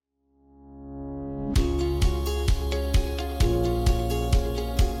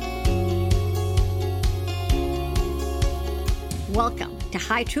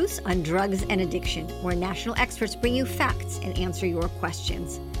High Truths on Drugs and Addiction, where national experts bring you facts and answer your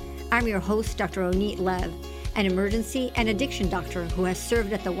questions. I'm your host, Dr. Ronit Lev, an emergency and addiction doctor who has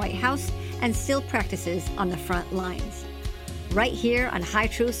served at the White House and still practices on the front lines. Right here on High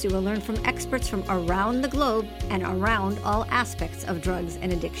Truths, you will learn from experts from around the globe and around all aspects of drugs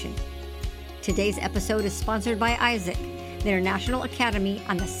and addiction. Today's episode is sponsored by ISAC, the International Academy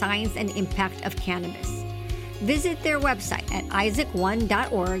on the Science and Impact of Cannabis. Visit their website at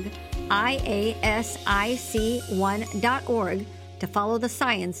isac1.org, IASIC1.org, to follow the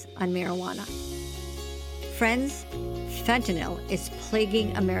science on marijuana. Friends, fentanyl is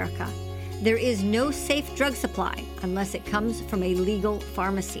plaguing America. There is no safe drug supply unless it comes from a legal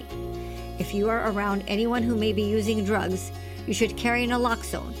pharmacy. If you are around anyone who may be using drugs, you should carry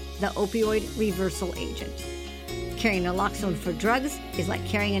naloxone, the opioid reversal agent. Carrying naloxone for drugs is like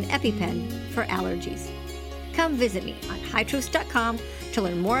carrying an EpiPen for allergies. Come visit me on hightruths.com to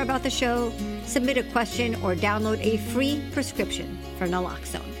learn more about the show, submit a question, or download a free prescription for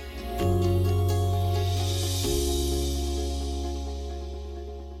naloxone.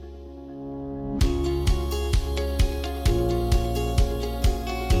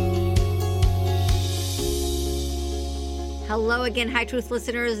 Hello again, High Truth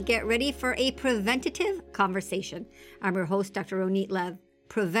listeners. Get ready for a preventative conversation. I'm your host, Dr. Ronit Lev.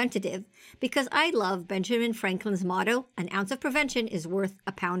 Preventative, because I love Benjamin Franklin's motto, an ounce of prevention is worth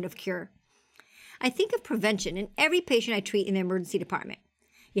a pound of cure. I think of prevention in every patient I treat in the emergency department.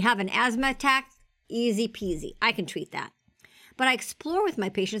 You have an asthma attack, easy peasy. I can treat that. But I explore with my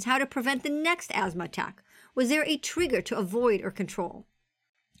patients how to prevent the next asthma attack. Was there a trigger to avoid or control?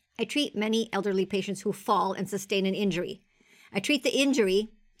 I treat many elderly patients who fall and sustain an injury. I treat the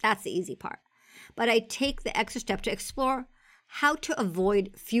injury, that's the easy part. But I take the extra step to explore how to avoid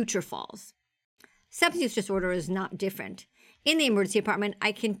future falls. Substance use disorder is not different. In the emergency department,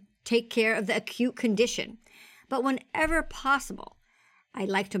 I can take care of the acute condition. But whenever possible, I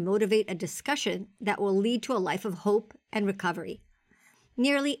like to motivate a discussion that will lead to a life of hope and recovery.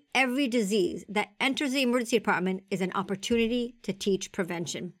 Nearly every disease that enters the emergency department is an opportunity to teach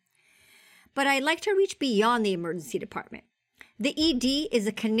prevention. But I like to reach beyond the emergency department. The ED is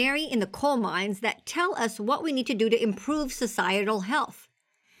a canary in the coal mines that tell us what we need to do to improve societal health.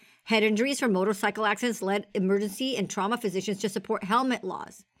 Head injuries from motorcycle accidents led emergency and trauma physicians to support helmet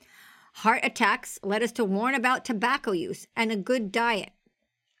laws. Heart attacks led us to warn about tobacco use and a good diet.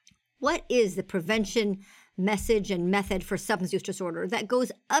 What is the prevention message and method for substance use disorder that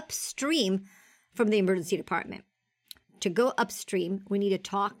goes upstream from the emergency department? To go upstream, we need to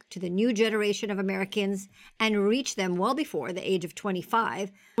talk to the new generation of Americans and reach them well before the age of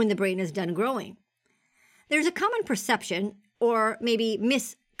 25 when the brain is done growing. There's a common perception, or maybe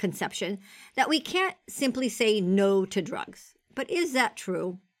misconception, that we can't simply say no to drugs. But is that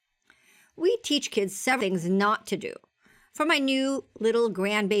true? We teach kids several things not to do. For my new little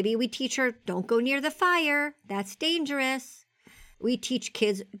grandbaby, we teach her, don't go near the fire. That's dangerous. We teach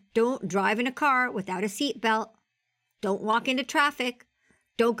kids, don't drive in a car without a seatbelt. Don't walk into traffic.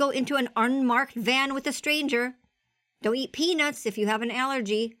 Don't go into an unmarked van with a stranger. Don't eat peanuts if you have an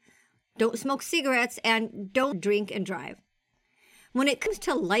allergy. Don't smoke cigarettes, and don't drink and drive. When it comes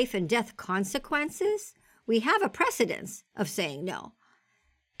to life and death consequences, we have a precedence of saying no.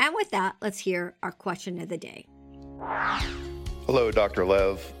 And with that, let's hear our question of the day. Hello, Dr.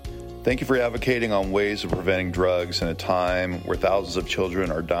 Lev. Thank you for advocating on ways of preventing drugs in a time where thousands of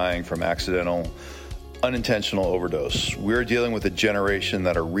children are dying from accidental, unintentional overdose. We're dealing with a generation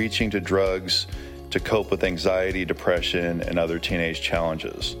that are reaching to drugs to cope with anxiety, depression, and other teenage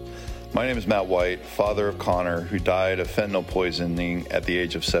challenges. My name is Matt White, father of Connor, who died of fentanyl poisoning at the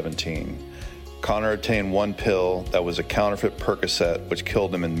age of 17. Connor obtained one pill that was a counterfeit Percocet, which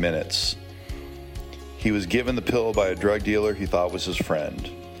killed him in minutes. He was given the pill by a drug dealer he thought was his friend.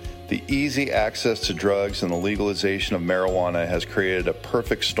 The easy access to drugs and the legalization of marijuana has created a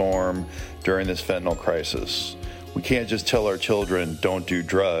perfect storm during this fentanyl crisis. We can't just tell our children, don't do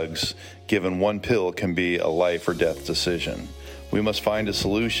drugs, given one pill can be a life or death decision. We must find a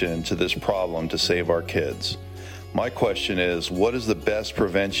solution to this problem to save our kids. My question is, what is the best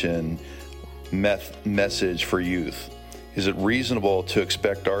prevention message for youth? Is it reasonable to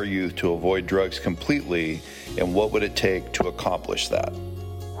expect our youth to avoid drugs completely, and what would it take to accomplish that?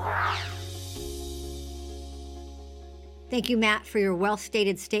 Thank you, Matt, for your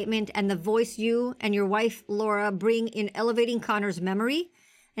well-stated statement and the voice you and your wife, Laura, bring in elevating Connor's memory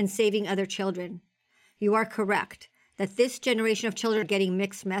and saving other children. You are correct that this generation of children are getting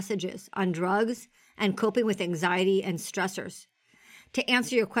mixed messages on drugs and coping with anxiety and stressors. To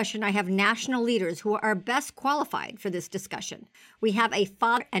answer your question, I have national leaders who are best qualified for this discussion. We have a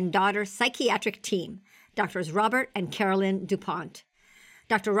father and daughter psychiatric team, Doctors Robert and Carolyn DuPont.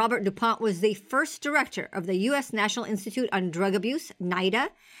 Dr. Robert DuPont was the first director of the U.S. National Institute on Drug Abuse, NIDA,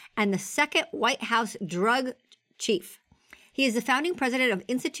 and the second White House drug chief. He is the founding president of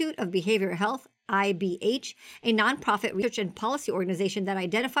Institute of Behavioral Health, IBH, a nonprofit research and policy organization that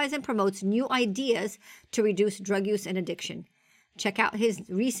identifies and promotes new ideas to reduce drug use and addiction. Check out his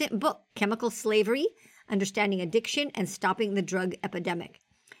recent book, Chemical Slavery, Understanding Addiction and Stopping the Drug Epidemic.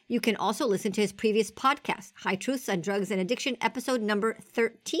 You can also listen to his previous podcast, High Truths on Drugs and Addiction, episode number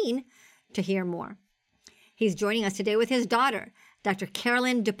 13, to hear more. He's joining us today with his daughter, Dr.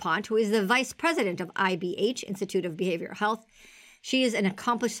 Carolyn DuPont, who is the vice president of IBH, Institute of Behavioral Health. She is an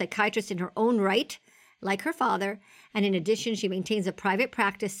accomplished psychiatrist in her own right, like her father, and in addition, she maintains a private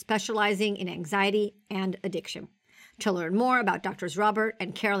practice specializing in anxiety and addiction. To learn more about Drs. Robert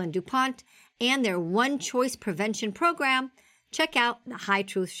and Carolyn DuPont and their One Choice Prevention Program, check out the High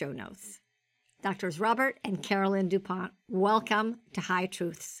Truth show notes. Drs. Robert and Carolyn DuPont, welcome to High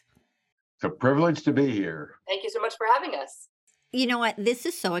Truths. It's a privilege to be here. Thank you so much for having us. You know what? This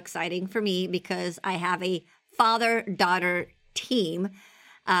is so exciting for me because I have a father-daughter team,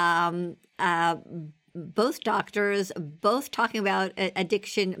 both doctors, both talking about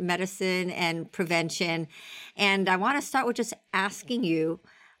addiction, medicine, and prevention. And I want to start with just asking you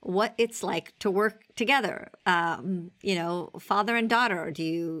what it's like to work together. Father and daughter, do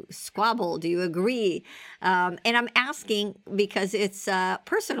you squabble? Do you agree? And I'm asking because it's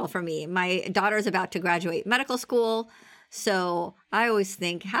personal for me. My daughter's about to graduate medical school. So I always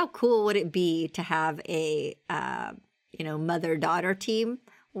think, how cool would it be to have a, mother-daughter team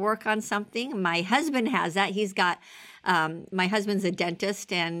work on something? My husband has that. He's got, my husband's a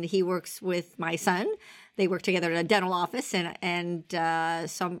dentist and he works with my son. They work together in a dental office and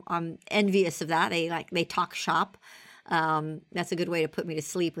so I'm envious of that. They talk shop. That's a good way to put me to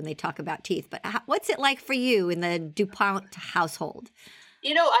sleep when they talk about teeth. But what's it like for you in the DuPont household?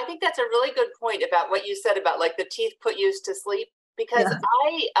 I think that's a really good point about what you said about like the teeth put you to sleep, because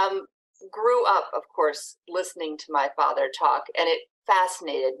I grew up, of course, listening to my father talk, and it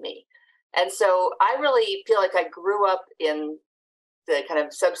fascinated me. And so I really feel like I grew up in the kind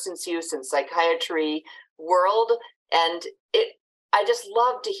of substance use and psychiatry world. And I just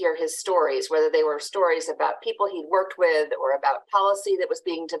loved to hear his stories, whether they were stories about people he'd worked with or about policy that was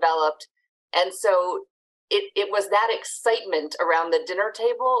being developed. And so it was that excitement around the dinner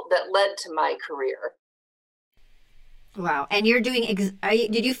table that led to my career. Wow. And you're doing,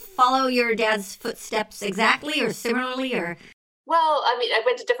 did you follow your dad's footsteps exactly or similarly or? Well, I mean, I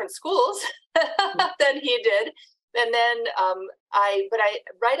went to different schools than he did. And then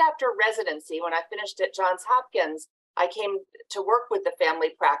right after residency, when I finished at Johns Hopkins, I came to work with the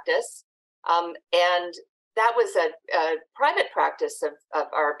family practice. And that was a private practice of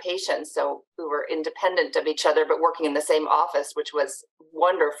our patients. So we were independent of each other, but working in the same office, which was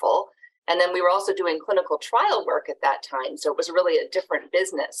wonderful. And then we were also doing clinical trial work at that time. So it was really a different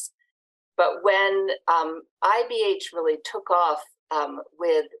business. But when IBH really took off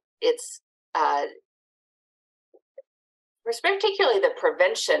with its, particularly the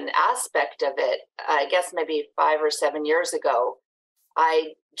prevention aspect of it, I guess maybe 5 or 7 years ago,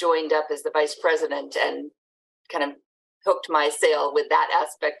 I joined up as the vice president and kind of hooked my sail with that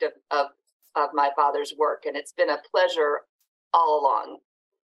aspect of my father's work. And it's been a pleasure all along.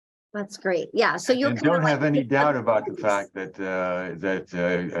 That's great. Yeah. So you don't have any doubt about the fact that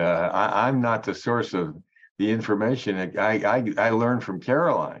I'm not the source of the information. I learned from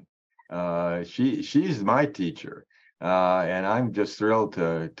Caroline. She's my teacher, and I'm just thrilled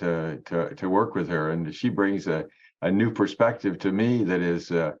to work with her. And she brings a new perspective to me that is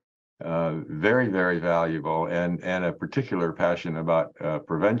very, very valuable, and a particular passion about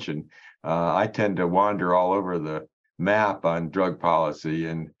prevention. I tend to wander all over the map on drug policy,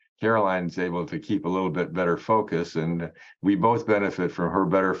 and Caroline's able to keep a little bit better focus, and we both benefit from her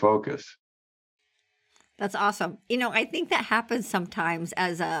better focus. That's awesome. I think that happens sometimes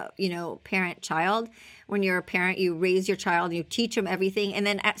as a, parent-child. When you're a parent, you raise your child, and you teach them everything. And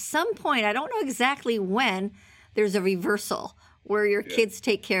then at some point, I don't know exactly when, there's a reversal where your kids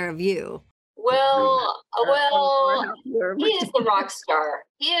take care of you. Well, he is the rock star.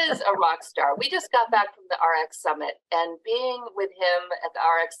 He is a rock star. We just got back from the RX Summit, and being with him at the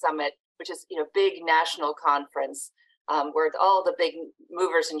RX Summit, which is, big national conference, where all the big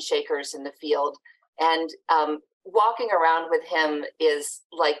movers and shakers in the field, and walking around with him is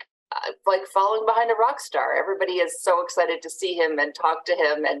like following behind a rock star. Everybody is so excited to see him and talk to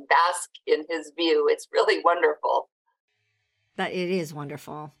him and bask in his view. It's really wonderful. That it is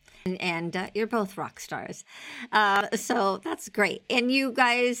wonderful. And you're both rock stars. So that's great. And you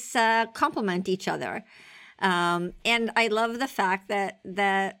guys complement each other. And I love the fact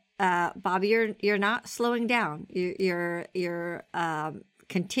that Bobby, you're not slowing down. You're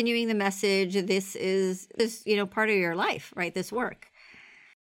continuing the message. This is part of your life, right? This work.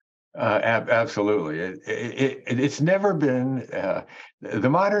 Absolutely. It's never been the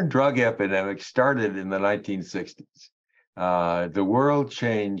modern drug epidemic started in the 1960s. The world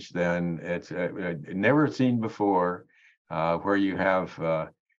changed then. It's never seen before, where you have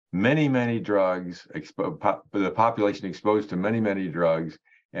many drugs, the population exposed to many drugs,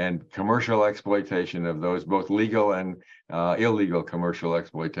 and commercial exploitation of those, both legal and illegal commercial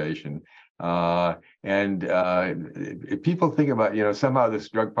exploitation. If people think about, somehow this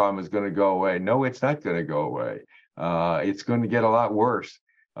drug problem is going to go away. No, it's not going to go away. It's going to get a lot worse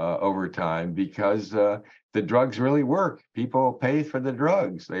over time, because the drugs really work. People pay for the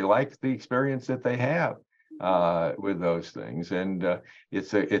drugs. They like the experience that they have with those things. And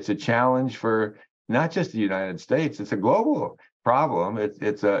it's a challenge for not just the United States. It's a global problem.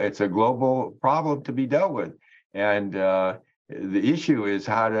 It's a global problem to be dealt with. And the issue is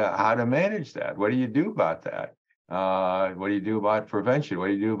how to manage that. What do you do about that? What do you do about prevention? What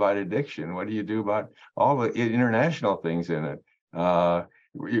do you do about addiction? What do you do about all the international things in it?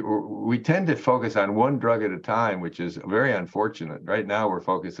 We tend to focus on one drug at a time, which is very unfortunate. Right now, we're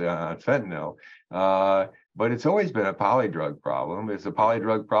focusing on fentanyl, but it's always been a polydrug problem. It's a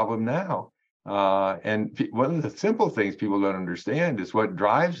polydrug problem now. And one of the simple things people don't understand is what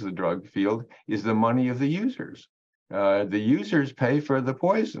drives the drug field is the money of the users. The users pay for the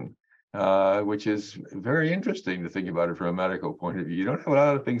poison, which is very interesting to think about it from a medical point of view. You don't have a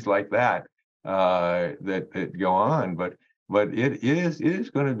lot of things like that that go on, but it is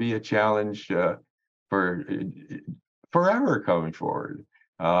going to be a challenge for forever coming forward.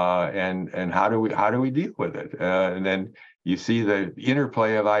 And how do we deal with it? And then you see the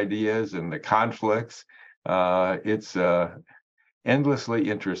interplay of ideas and the conflicts. It's endlessly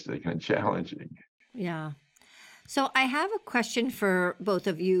interesting and challenging. Yeah. So I have a question for both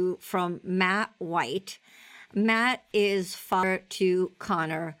of you from Matt White. Matt is father to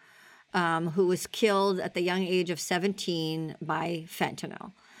Connor, who was killed at the young age of 17 by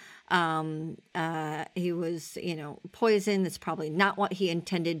fentanyl. He was, poisoned. That's probably not what he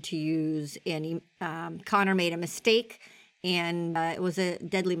intended to use. And Connor made a mistake, and it was a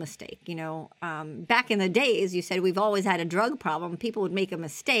deadly mistake. Back in the days, you said we've always had a drug problem. People would make a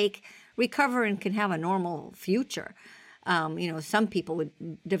mistake, recover, and can have a normal future. Some people would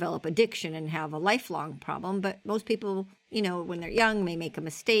develop addiction and have a lifelong problem, but most people, when they're young, may make a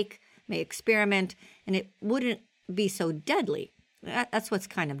mistake, may experiment, and it wouldn't be so deadly. That's what's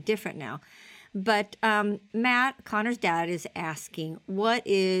kind of different now. But Matt, Connor's dad, is asking, what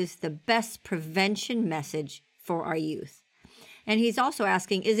is the best prevention message for our youth? And he's also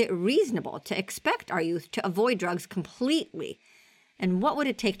asking, is it reasonable to expect our youth to avoid drugs completely? And what would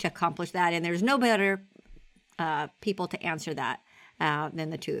it take to accomplish that? And there's no better people to answer that than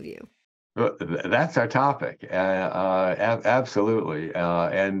the two of you. Well, that's our topic. Absolutely.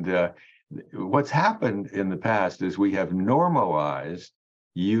 And what's happened in the past is we have normalized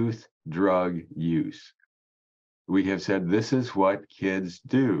youth drug use. We have said this is what kids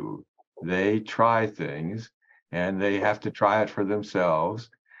do. They try things, and they have to try it for themselves.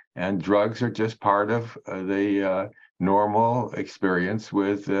 And drugs are just part of the normal experience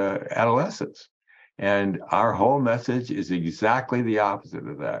with adolescents. And our whole message is exactly the opposite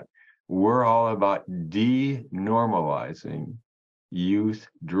of that. We're all about denormalizing youth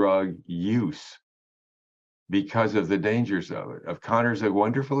drug use because of the dangers of it. Connor's a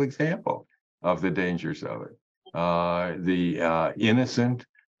wonderful example of the dangers of it. The innocent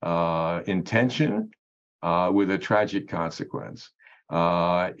intention with a tragic consequence.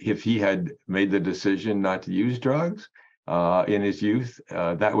 If he had made the decision not to use drugs in his youth,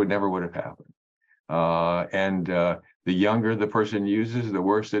 that would have happened. And the younger the person uses, the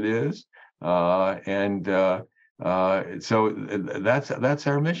worse it is. So that's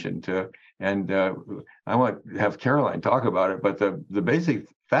our mission I want to have Caroline talk about it, but the basic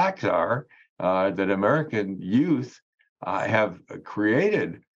facts are that American youth have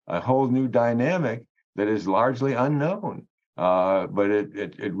created a whole new dynamic that is largely unknown. But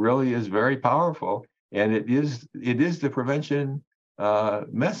it really is very powerful, and it is the prevention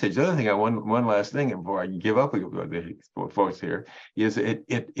message. The other thing, one last thing before I give up the folks here, is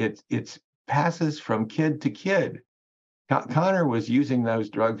it passes from kid to kid. Connor was using those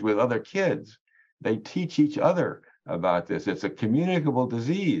drugs with other kids. They teach each other about this. It's a communicable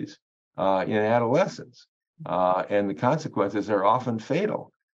disease in adolescence, and the consequences are often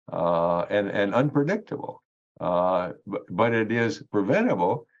fatal and unpredictable. But it is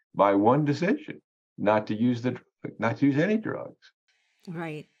preventable by one decision: not to use any drugs.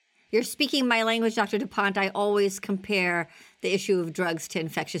 Right. You're speaking my language, Dr. DuPont. I always compare the issue of drugs to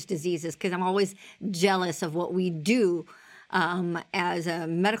infectious diseases because I'm always jealous of what we do as a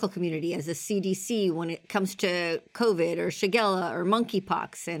medical community, as a CDC, when it comes to COVID or Shigella or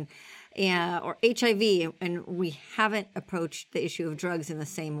monkeypox or HIV, and we haven't approached the issue of drugs in the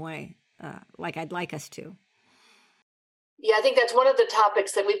same way like I'd like us to. Yeah, I think that's one of the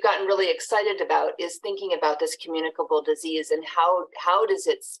topics that we've gotten really excited about is thinking about this communicable disease and how does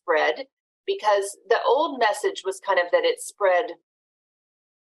it spread? Because the old message was kind of that it spread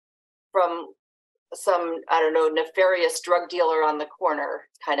from some, I don't know, nefarious drug dealer on the corner,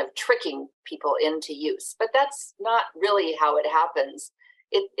 kind of tricking people into use. But that's not really how it happens.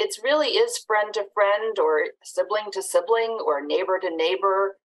 It's really is friend to friend or sibling to sibling or neighbor to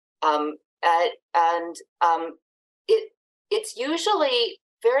neighbor. It's usually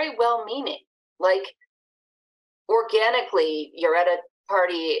very well-meaning, like organically you're at a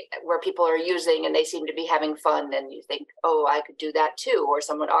party where people are using and they seem to be having fun and you think, oh, I could do that too, or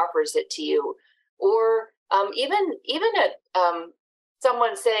someone offers it to you, or even at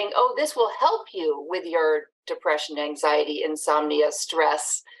someone saying, oh, this will help you with your depression, anxiety, insomnia,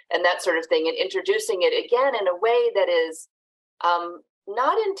 stress, and that sort of thing, and introducing it again in a way that is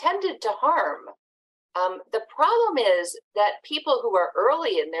not intended to harm. The problem is that people who are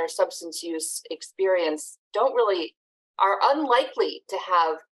early in their substance use experience are unlikely to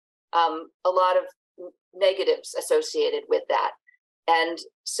have a lot of negatives associated with that. And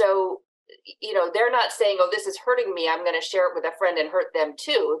so, they're not saying, oh, this is hurting me, I'm going to share it with a friend and hurt them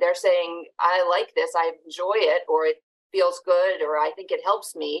too. They're saying, I like this, I enjoy it, or it feels good, or I think it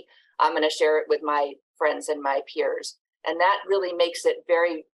helps me. I'm going to share it with my friends and my peers. And that really makes it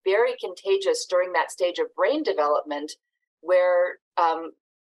very, very contagious during that stage of brain development where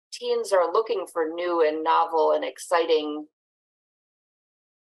teens are looking for new and novel and exciting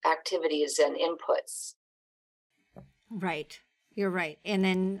activities and inputs. Right. You're right. And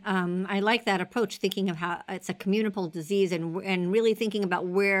then I like that approach, thinking of how it's a communicable disease and really thinking about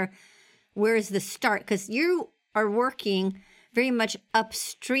where is the start? Because you are working very much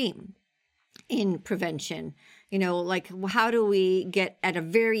upstream in prevention. Like how do we get at a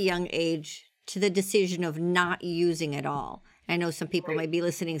very young age to the decision of not using at all? I know some people might be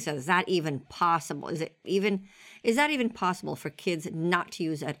listening and say, is that even possible? Is that even possible for kids not to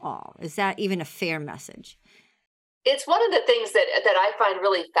use at all? Is that even a fair message? It's one of the things that I find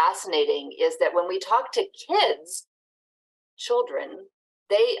really fascinating is that when we talk to children,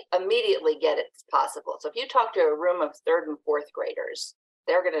 they immediately get it's possible. So if you talk to a room of third and fourth graders,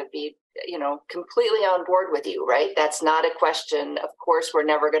 they're going to be, completely on board with you, right? That's not a question. Of course, we're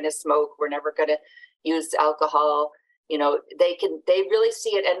never going to smoke. We're never going to use alcohol. They really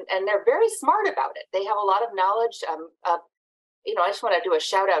see it and they're very smart about it. They have a lot of knowledge. I just want to do a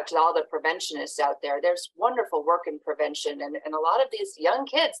shout out to all the preventionists out there. There's wonderful work in prevention. And a lot of these young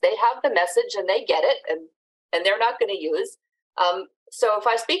kids, they have the message and they get it and they're not going to use. So if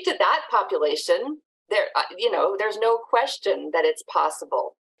I speak to that population, there's no question that it's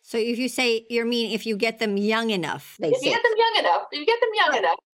possible. So if you say, if you get them young enough, you get them young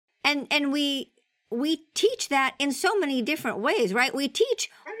enough. And we teach that in so many different ways, right? We teach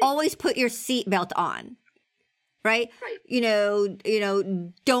always put your seatbelt on, right?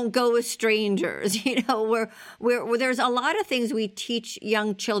 Don't go with strangers, where there's a lot of things we teach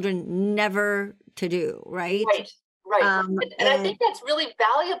young children never to do, right? Right. And I think that's really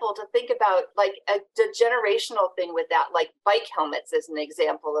valuable to think about, like the generational thing with that, like bike helmets is an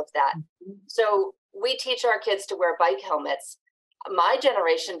example of that. Mm-hmm. So we teach our kids to wear bike helmets. My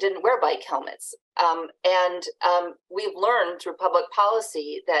generation didn't wear bike helmets. And we've learned through public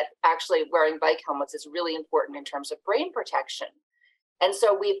policy that actually wearing bike helmets is really important in terms of brain protection. And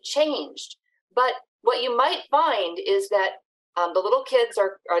so we've changed. But what you might find is that the little kids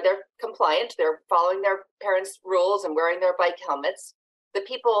they're compliant. They're following their parents' rules and wearing their bike helmets. The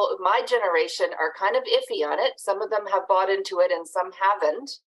people of my generation are kind of iffy on it. Some of them have bought into it and some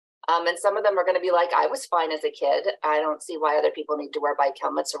haven't. And some of them are going to be like, I was fine as a kid. I don't see why other people need to wear bike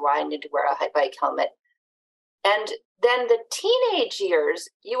helmets or why I need to wear a bike helmet. And then the teenage years,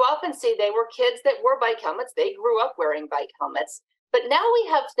 you often see they were kids that wore bike helmets. They grew up wearing bike helmets. But now we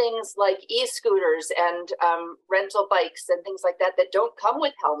have things like e-scooters and rental bikes and things like that don't come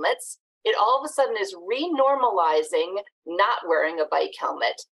with helmets. It all of a sudden is renormalizing not wearing a bike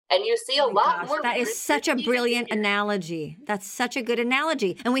helmet. And you see a lot more. That is such a brilliant analogy. That's such a good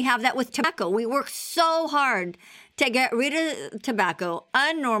analogy. And we have that with tobacco. We work so hard to get rid of tobacco,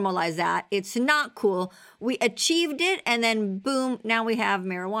 unnormalize that. It's not cool. We achieved it, and then boom, now we have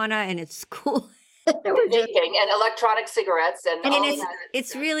marijuana, and it's cool. Vaping and electronic cigarettes and all it's, that.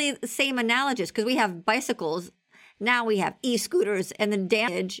 It's really the same analogies, because we have bicycles. Now we have e-scooters, and the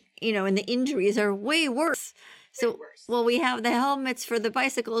damage, and the injuries are way worse. So, well, we have the helmets for the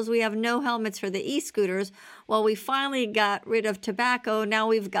bicycles. We have no helmets for the e-scooters. Well, we finally got rid of tobacco. Now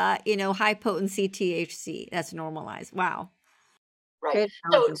we've got, high potency THC. That's normalized. Wow. Right.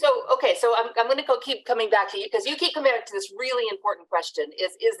 So I'm going to keep coming back to you, because you keep coming back to this really important question: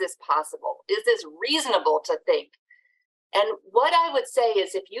 is this possible? Is this reasonable to think? And what I would say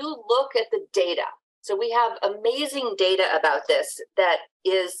is, if you look at the data, so we have amazing data about this that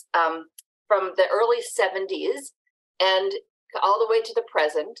is from the early 70s and all the way to the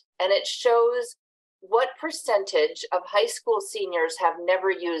present, and it shows what percentage of high school seniors have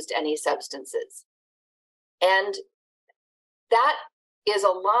never used any substances. And that is a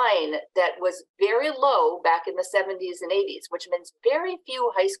line that was very low back in the 70s and 80s, which means very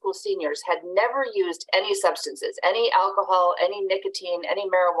few high school seniors had never used any substances, any alcohol, any nicotine, any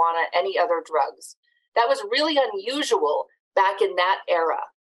marijuana, any other drugs. That was really unusual back in that era.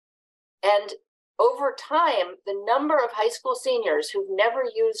 And over time, the number of high school seniors who've never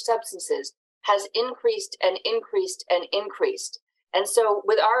used substances has increased and increased and increased. And so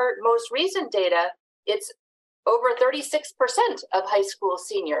with our most recent data, it's over 36% of high school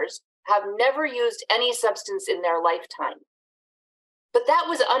seniors have never used any substance in their lifetime. But that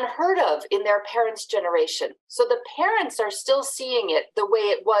was unheard of in their parents' generation. So the parents are still seeing it the way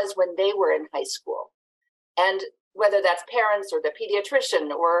it was when they were in high school. And whether that's parents or the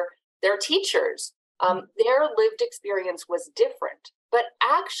pediatrician or their teachers, their lived experience was different. But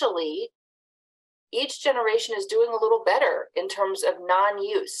actually, each generation is doing a little better in terms of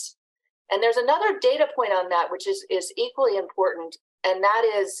non-use. And there's another data point on that, which is equally important, and that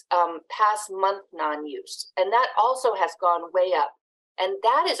is past month non-use. And that also has gone way up. And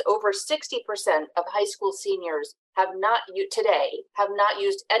that is over 60% of high school seniors have not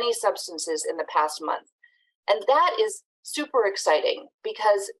used any substances in the past month. And that is super exciting,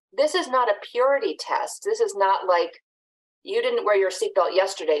 because this is not a purity test. This is not like, you didn't wear your seatbelt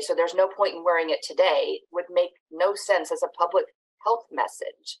yesterday, so there's no point in wearing it today. Would make no sense as a public health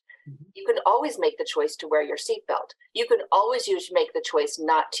message. You can always make the choice to wear your seatbelt. You can always make the choice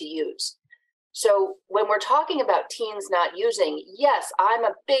not to use. So when we're talking about teens not using, yes, I'm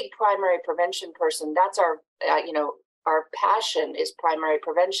a big primary prevention person. That's our passion is primary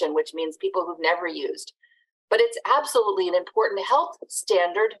prevention, which means people who've never used. But it's absolutely an important health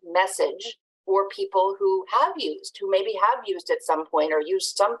standard message for people who have used, who maybe have used at some point or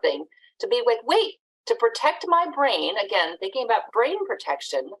used something, to be like, wait, to protect my brain, again, thinking about brain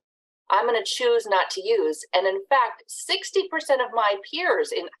protection, I'm going to choose not to use. And in fact, 60% of my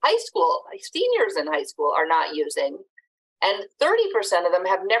peers in high school, seniors in high school, are not using, and 30% of them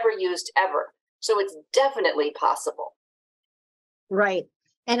have never used ever. So it's definitely possible. Right.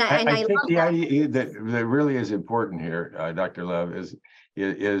 And I think the idea that really is important here, Dr. Lev, is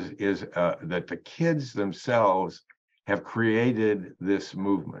that the kids themselves have created this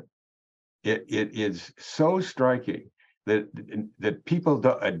movement. It is so striking that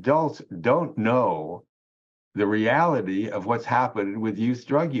adults don't know the reality of what's happened with youth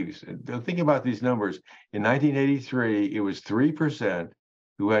drug use. Think about these numbers. In 1983, it was 3%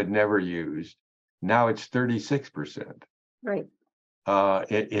 who had never used. Now it's 36%. Right.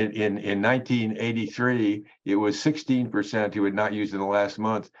 In 1983, it was 16% who had not used in the last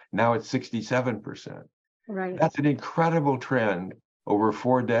month. Now it's 67%. Right. That's an incredible trend over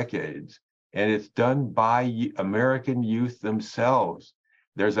 4 decades. And it's done by American youth themselves.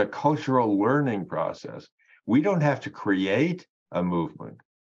 There's a cultural learning process. We don't have to create a movement.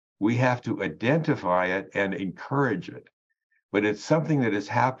 We have to identify it and encourage it. But it's something that has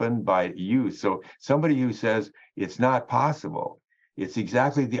happened by youth. So somebody who says it's not possible, it's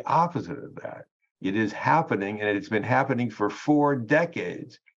exactly the opposite of that. It is happening, and it's been happening for 4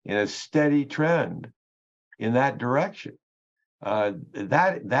 decades in a steady trend in that direction.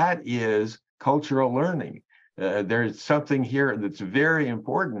 That is cultural learning. There's something here that's very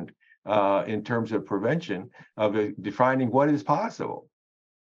important in terms of prevention, of defining what is possible.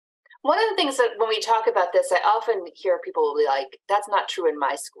 One of the things that when we talk about this, I often hear people will be like, that's not true in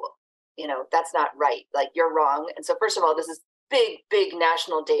my school. That's not right. Like, you're wrong. And so first of all, this is big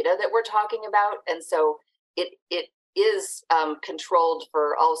national data that we're talking about. And so it is controlled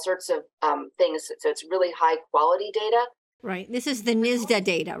for all sorts of things. So it's really high quality data. Right. This is the NISDA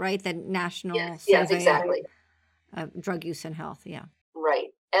data, right? The National Yes, Survey exactly. of Drug Use and Health. Yeah. Right.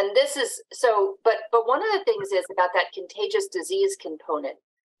 And this is so, but one of the things is about that contagious disease component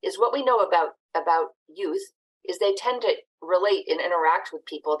is what we know about youth is they tend to relate and interact with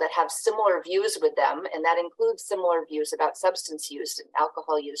people that have similar views with them, and that includes similar views about substance use and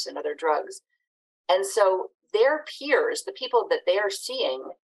alcohol use and other drugs. And so their peers, the people that they are seeing,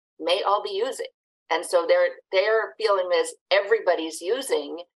 may all be using. And so their feeling is everybody's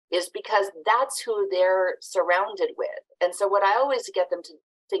using is because that's who they're surrounded with. And so what I always get them to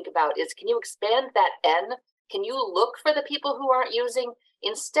think about is, can you expand that N? Can you look for the people who aren't using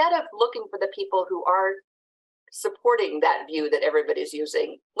instead of looking for the people who are supporting that view that everybody's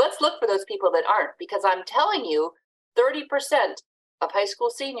using? Let's look for those people that aren't, because I'm telling you, 30% of high school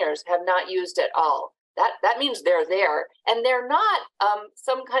seniors have not used at all. That means they're there, and they're not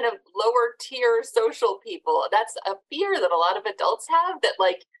some kind of lower tier social people. That's a fear that a lot of adults have, that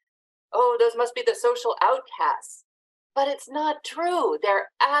like, oh, those must be the social outcasts. But it's not true. They're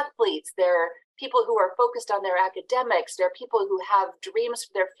athletes. They're people who are focused on their academics. They're people who have dreams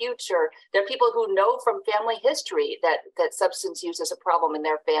for their future. They're people who know from family history that substance use is a problem in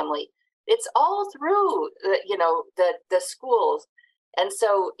their family. It's all through the schools. And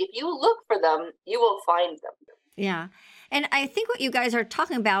so if you look for them, you will find them. Yeah. And I think what you guys are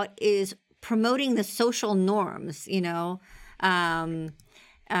talking about is promoting the social norms,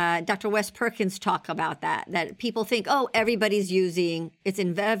 Dr. Wes Perkins talk about that people think, oh, everybody's using, it's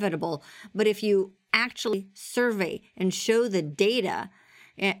inevitable. But if you actually survey and show the data,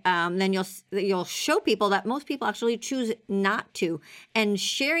 then you'll show people that most people actually choose not to. And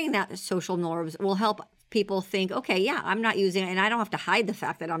sharing that social norms will help people think, okay, yeah, I'm not using it, and I don't have to hide the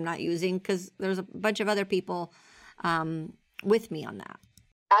fact that I'm not using, because there's a bunch of other people with me on that.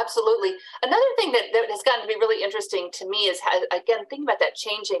 Absolutely. Another thing that has gotten to be really interesting to me is how, again, thinking about that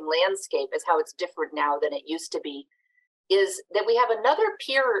changing landscape as how it's different now than it used to be, is that we have another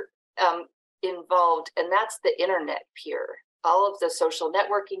peer involved, and that's the internet peer. All of the social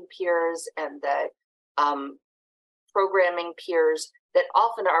networking peers and the programming peers that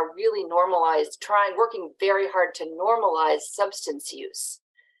often are really normalized, working very hard to normalize substance use.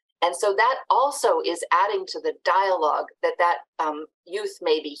 And so that also is adding to the dialogue that youth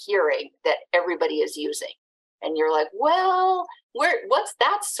may be hearing, that everybody is using. And you're like, well, what's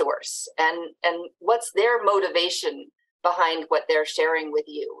that source? And what's their motivation behind what they're sharing with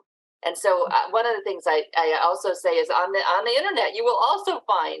you? And so one of the things I also say is on the internet, you will also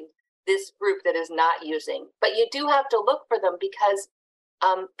find this group that is not using, but you do have to look for them, because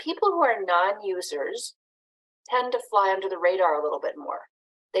people who are non-users tend to fly under the radar a little bit more.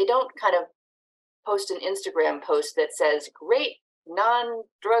 They don't kind of post an Instagram post that says, great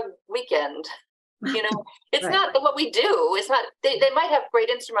non-drug weekend. It's Right. not what we do. It's not, they might have great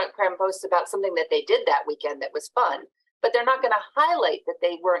Instagram posts about something that they did that weekend that was fun, but they're not going to highlight that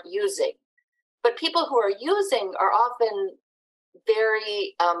they weren't using. But people who are using are often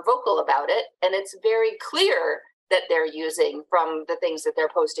very vocal about it, and it's very clear that they're using from the things that they're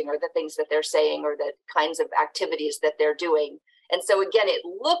posting or the things that they're saying or the kinds of activities that they're doing. And so again, it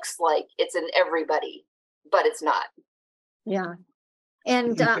looks like it's in everybody, but it's not. Yeah.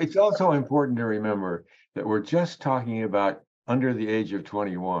 And It's also important to remember that we're just talking about under the age of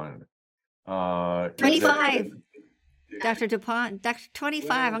 21. 25. Dr. DuPont, 25.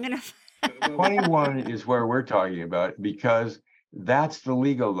 Well, I'm going to. 21 is where we're talking about, because that's the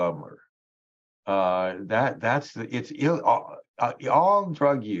legal number. All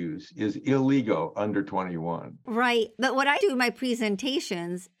drug use is illegal under 21. Right. But what I do in my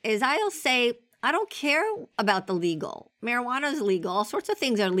presentations is I'll say, I don't care about the legal. Marijuana is legal. All sorts of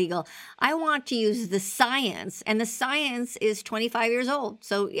things are legal. I want to use the science, and the science is 25 years old.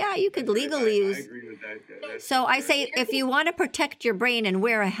 So yeah, you could legally use. I agree with that. So I say, if you want to protect your brain and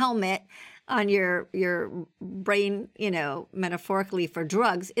wear a helmet on your brain, metaphorically for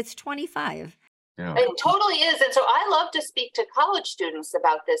drugs, it's 25. Yeah. It totally is. And so I love to speak to college students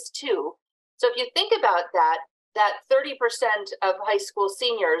about this too. So if you think about that 30% of high school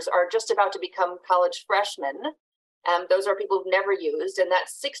seniors are just about to become college freshmen. Those are people who've never used. And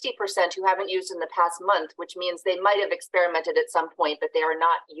that's 60% who haven't used in the past month, which means they might have experimented at some point, but they are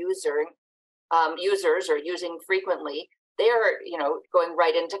not users or using frequently. They are, going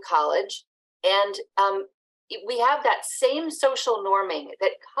right into college. And we have that same social norming,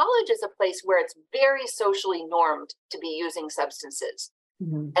 that college is a place where it's very socially normed to be using substances.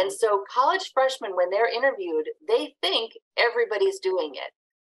 Mhm. And so college freshmen, when they're interviewed, they think everybody's doing it.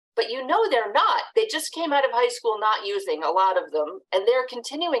 But they're not. They just came out of high school not using, a lot of them, and they're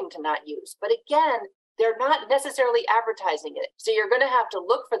continuing to not use. But again, they're not necessarily advertising it. So you're going to have to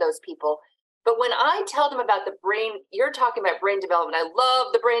look for those people. But when I tell them about the brain, you're talking about brain development. I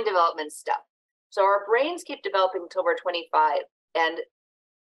love the brain development stuff. So our brains keep developing until we're 25. And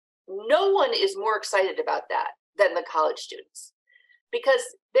no one is more excited about that than the college students, because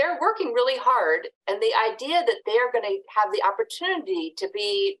they're working really hard. And the idea that they're going to have the opportunity to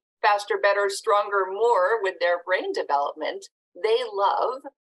be faster, better, stronger, more with their brain development, they love.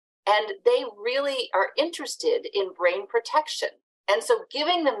 And they really are interested in brain protection. And so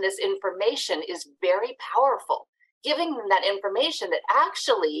giving them this information is very powerful. Giving them that information that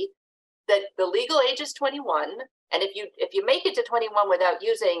actually that the legal age is 21. And if you make it to 21 without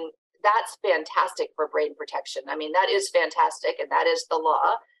using, that's fantastic for brain protection. I mean, that is fantastic. And that is the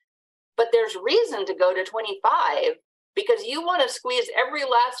law. But there's reason to go to 25 because you want to squeeze every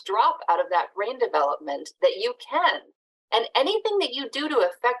last drop out of that brain development that you can. And anything that you do to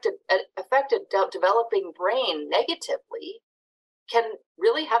affect a developing brain negatively can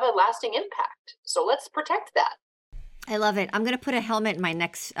really have a lasting impact. So let's protect that. I love it. I'm going to put a helmet in my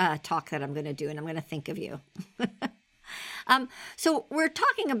next talk that I'm going to do, and I'm going to think of you. So we're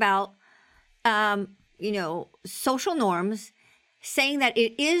talking about, social norms, saying that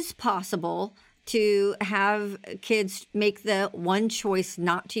it is possible to have kids make the one choice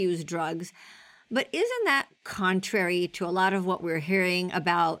not to use drugs. But isn't that contrary to a lot of what we're hearing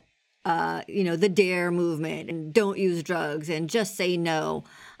about, the DARE movement and don't use drugs and just say no?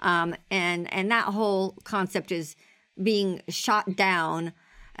 And that whole concept is being shot down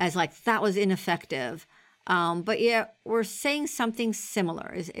as like that was ineffective. But yeah, we're saying something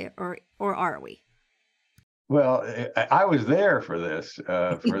similar, or are we? Well, I was there for this,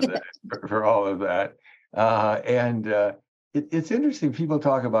 for all of that, It's interesting. People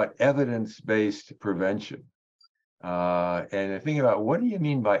talk about evidence-based prevention, and I think about what do you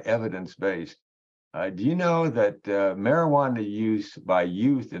mean by evidence-based? Do you know that marijuana use by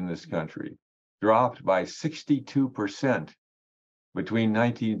youth in this country dropped by 62% between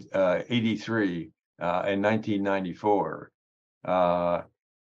 1983 and 1994?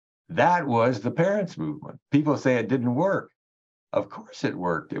 That was the parents' movement. People say it didn't work. Of course it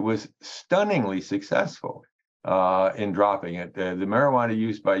worked. It was stunningly successful in dropping it. The marijuana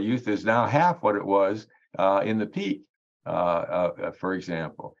use by youth is now half what it was in the peak, for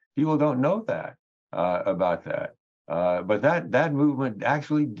example. People don't know that about that. But that movement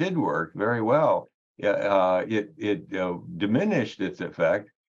actually did work very well. It diminished its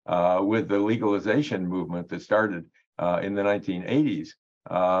effect with the legalization movement that started in the 1980s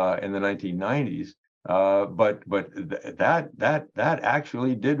and the 1990s. But that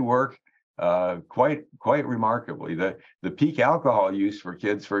actually did work quite remarkably. The peak alcohol use for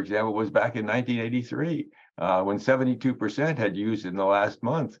kids, for example, was back in 1983 when 72% had used in the last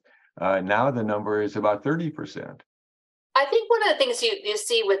month. Now the number is about 30%. I think one of the things you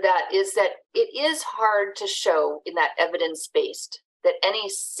see with that is that it is hard to show in that evidence-based that any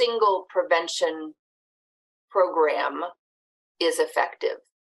single prevention program is effective,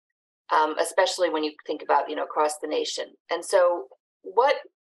 especially when you think about, across the nation. And so what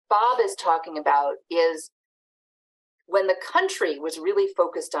Bob is talking about is when the country was really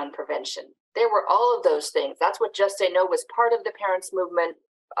focused on prevention, there were all of those things. That's what Just Say No was part of the parents' movement.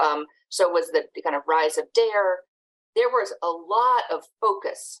 So was the kind of rise of DARE. There was a lot of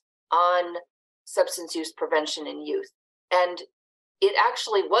focus on substance use prevention in youth. And it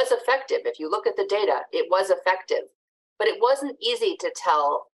actually was effective. If you look at the data, it was effective. But it wasn't easy to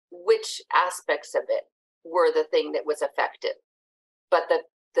tell which aspects of it were the thing that was effective. But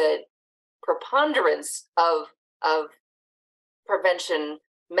the preponderance of prevention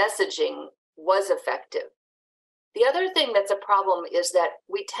messaging was effective. The other thing that's a problem is that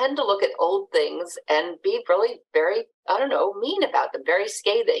we tend to look at old things and be really very, mean about them, very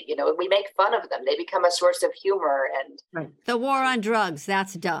scathing. We make fun of them. They become a source of humor. And right. The war on drugs,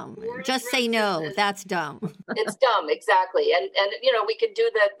 that's dumb. Just say no, that's dumb. It's dumb, exactly. And we can do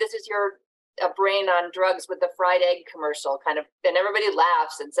this is your brain on drugs with the fried egg commercial kind of, and everybody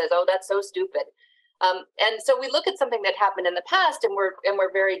laughs and says, oh, that's so stupid. And so we look at something that happened in the past and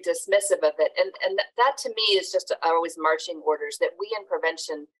we're very dismissive of it. And that to me is just always marching orders that we in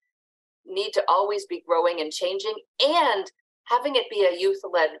prevention need to always be growing and changing and having it be a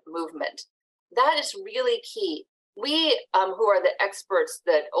youth-led movement. That is really key. We who are the experts,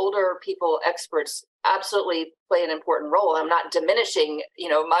 the older people experts, absolutely play an important role. I'm not diminishing,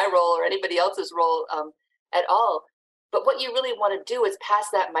 my role or anybody else's role at all. But what you really want to do is pass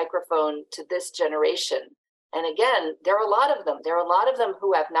that microphone to this generation. And again, there are a lot of them. There are a lot of them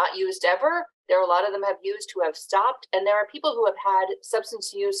who have not used ever. There are a lot of them have used who have stopped. And there are people who have had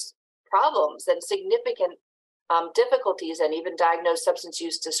substance use problems and significant difficulties and even diagnosed substance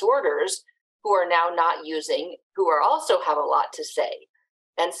use disorders who are now not using, who are also have a lot to say.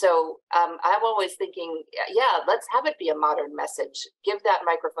 And so I'm always thinking, yeah, let's have it be a modern message. Give that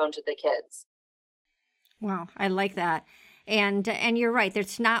microphone to the kids. Wow, I like that. And you're right.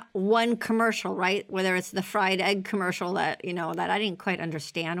 There's not one commercial, right? Whether it's the fried egg commercial that, that I didn't quite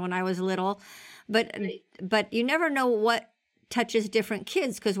understand when I was little, but you never know what touches different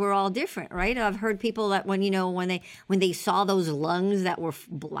kids because we're all different, right? I've heard people that when they saw those lungs that were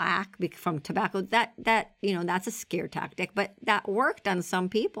black from tobacco, that that's a scare tactic, but that worked on some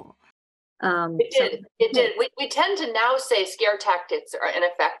people. It did. We tend to now say scare tactics are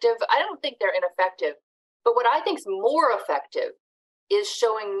ineffective. I don't think they're ineffective. But what I think is more effective is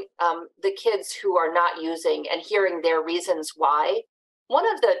showing the kids who are not using and hearing their reasons why. One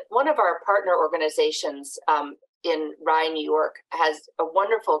of our partner organizations in Rye, New York, has a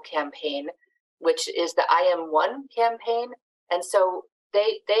wonderful campaign, which is the I Am One campaign. And so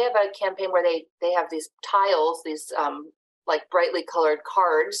they have a campaign where they have these tiles, these like brightly colored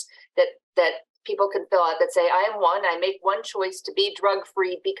cards that people can fill out that say, I am one. I make one choice to be drug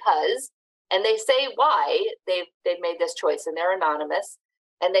free because. And they say why they've made this choice, and they're anonymous.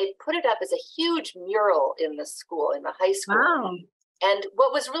 And they put it up as a huge mural in the school, in the high school. Wow. And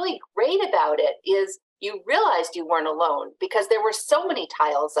what was really great about it is you realized you weren't alone because there were so many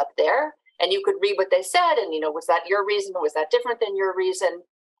tiles up there, and you could read what they said. And, was that your reason or was that different than your reason?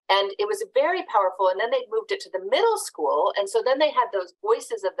 And it was very powerful. And then they moved it to the middle school. And so then they had those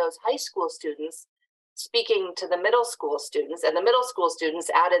voices of those high school students speaking to the middle school students, and the middle school students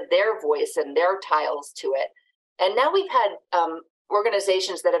added their voice and their tiles to it. And now we've had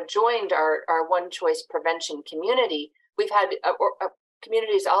organizations that have joined our One Choice prevention community. We've had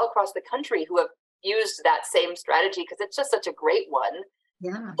communities all across the country who have used that same strategy because it's just such a great one.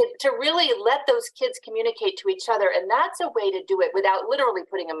 Yeah. To really let those kids communicate to each other. And that's a way to do it without literally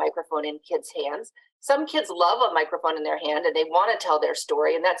putting a microphone in kids' hands. Some kids love a microphone in their hand and they want to tell their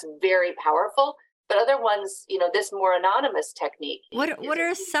story, and that's very powerful. But other ones, this more anonymous technique. What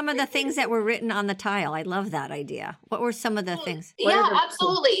are some of the things that were written on the tile? I love that idea. What were some of the things? Yeah,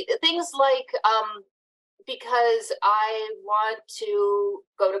 absolutely. Things like because I want to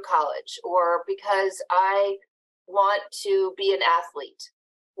go to college, or because I want to be an athlete,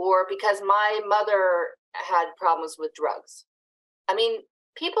 or because my mother had problems with drugs. I mean,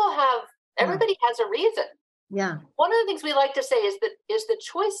 everybody has a reason. Yeah. One of the things we like to say is the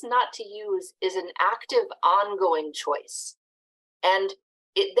choice not to use is an active, ongoing choice. And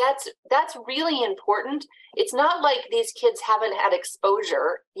that's really important. It's not like these kids haven't had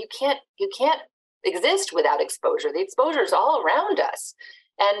exposure. You can't exist without exposure. The exposure is all around us.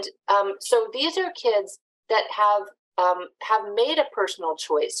 And so these are kids that have made a personal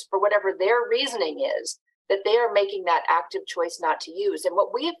choice for whatever their reasoning is, that they are making that active choice not to use. And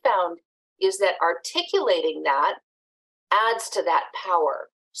what we have found is that articulating that adds to that power.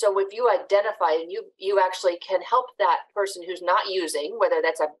 So if you identify and you actually can help that person who's not using, whether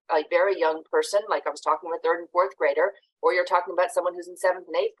that's a very young person, like I was talking with third and fourth grader, or you're talking about someone who's in seventh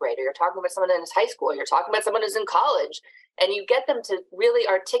and eighth grade, or you're talking about someone in high school, you're talking about someone who's in college, and you get them to really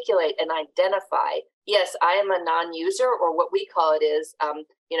articulate and identify, yes, I am a non-user, or what we call it is, I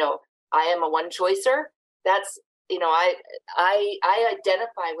am a one-choicer. That's, I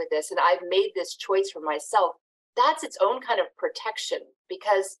identify with this and I've made this choice for myself. That's its own kind of protection,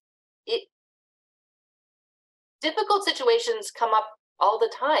 because difficult situations come up all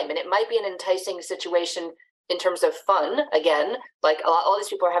the time, and it might be an enticing situation in terms of fun. Again, like all these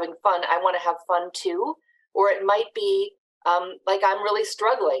people are having fun, I want to have fun too. Or it might be like I'm really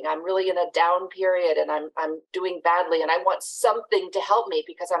struggling. I'm really in a down period, and I'm doing badly, and I want something to help me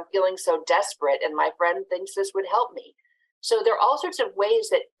because I'm feeling so desperate, and my friend thinks this would help me. So there are all sorts of ways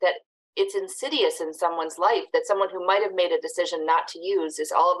that it's insidious in someone's life, that someone who might have made a decision not to use is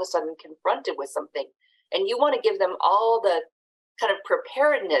all of a sudden confronted with something. And you want to give them all the kind of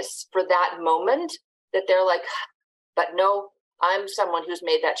preparedness for that moment, that they're like, but no, I'm someone who's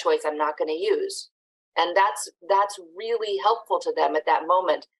made that choice. I'm not going to use. And that's really helpful to them at that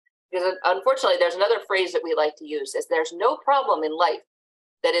moment. Because unfortunately, there's another phrase that we like to use, is there's no problem in life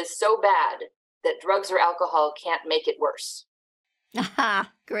that is so bad that drugs or alcohol can't make it worse. Aha,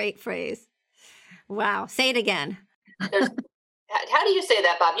 great phrase. Wow. Say it again. How do you say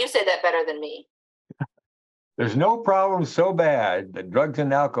that, Bob? You say that better than me. There's no problem so bad that drugs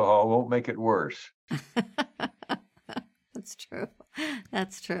and alcohol won't make it worse. That's true.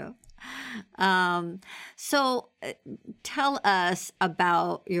 That's true. So tell us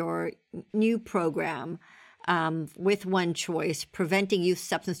about your new program. with One Choice, preventing youth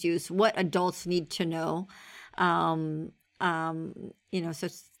substance use, what adults need to know. So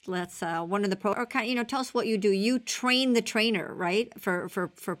let's one of the tell us what you do. You train the trainer, right? For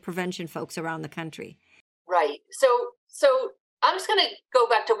prevention folks around the country. Right. So I'm just going to go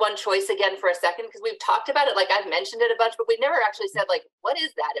back to One Choice again for a second, because we've talked about it. Like, I've mentioned it a bunch, but we never actually said, like, what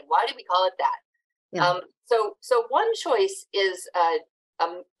is that and why do we call it that? Yeah. So One Choice is a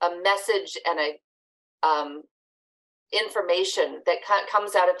message and a information that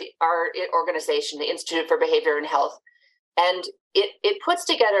comes out of our organization, the Institute for Behavior and Health, and it puts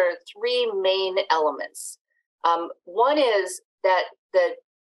together three main elements. One is that the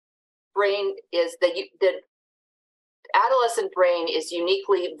brain is the adolescent brain is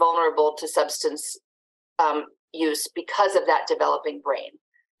uniquely vulnerable to substance use because of that developing brain.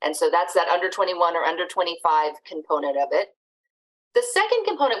 And so that's that under 21 or under 25 component of it. The second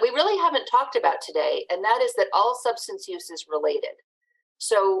component we really haven't talked about today, and that is that all substance use is related.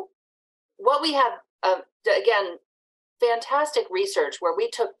 So what we have, again, fantastic research where we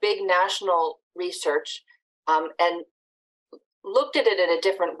took big national research and looked at it in a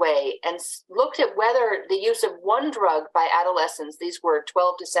different way and looked at whether the use of one drug by adolescents, these were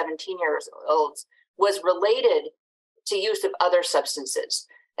 12 to 17 years old, was related to use of other substances.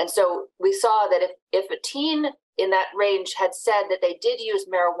 And so we saw that if a teen in that range had said that they did use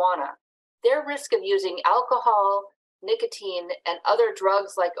marijuana, their risk of using alcohol, nicotine, and other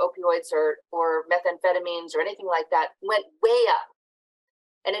drugs like opioids or methamphetamines or anything like that went way up.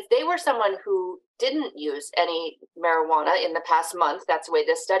 And if they were someone who didn't use any marijuana in the past month, that's the way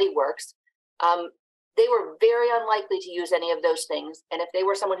this study works, they were very unlikely to use any of those things. And if they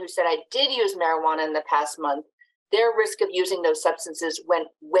were someone who said, I did use marijuana in the past month, their risk of using those substances went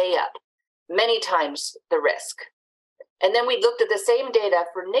way up, many times the risk. And then we looked at the same data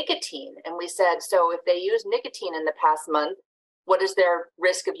for nicotine, and we said, so if they use nicotine in the past month, what is their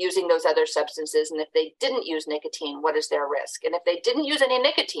risk of using those other substances? And if they didn't use nicotine, what is their risk? And if they didn't use any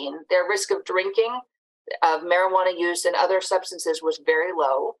nicotine, their risk of drinking, of marijuana use, and other substances was very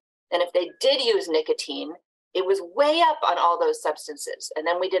low. And if they did use nicotine, it was way up on all those substances. And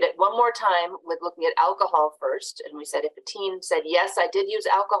then we did it one more time with looking at alcohol first. And we said, if a teen said, yes, I did use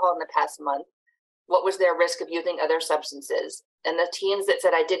alcohol in the past month, what was their risk of using other substances? And the teens that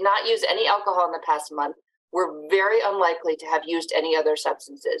said, I did not use any alcohol in the past month, were very unlikely to have used any other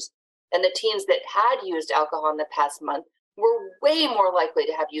substances. And the teens that had used alcohol in the past month were way more likely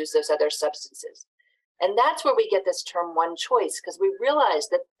to have used those other substances. And that's where we get this term One Choice, because we realize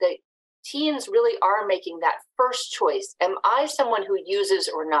that the teens really are making that first choice. Am I someone who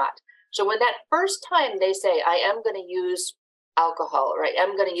uses or not? So when that first time they say, I am going to use alcohol, or I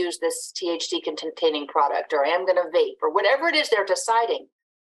am going to use this THC containing product, or I am going to vape, or whatever it is they're deciding,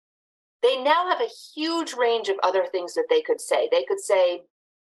 they now have a huge range of other things that they could say. They could say,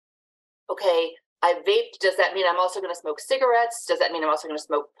 okay, I vaped. Does that mean I'm also going to smoke cigarettes? Does that mean I'm also going to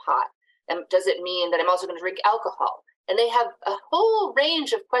smoke pot? And does it mean that I'm also going to drink alcohol? And they have a whole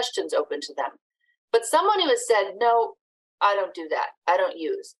range of questions open to them. But someone who has said, no, I don't do that, I don't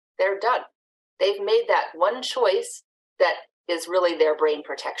use, they're done. They've made that one choice that is really their brain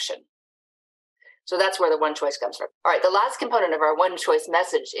protection. So that's where the One Choice comes from. All right, the last component of our One Choice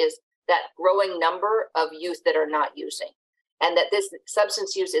message is that growing number of youth that are not using, and that this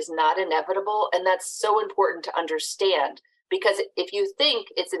substance use is not inevitable. And that's so important to understand, because if you think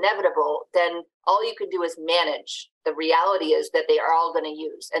it's inevitable, then all you can do is manage. The reality is that they are all going to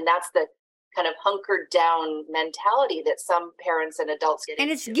use. And that's the kind of hunkered down mentality that some parents and adults get And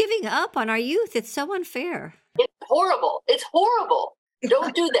into. it's giving up on our youth. It's so unfair. It's horrible. It's horrible.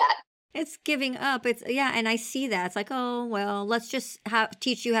 Don't do that. It's giving up. And I see that. It's like, oh, well, let's just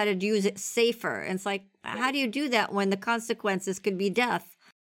teach you how to use it safer. And it's like, how do you do that when the consequences could be death?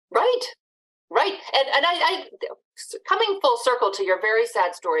 Right. And I coming full circle to your very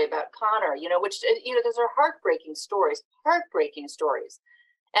sad story about Connor, which, those are heartbreaking stories.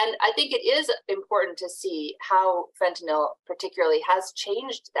 And I think it is important to see how fentanyl particularly has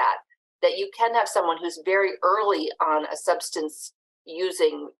changed that you can have someone who's very early on a substance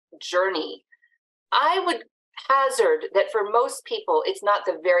using journey. I would hazard that for most people, it's not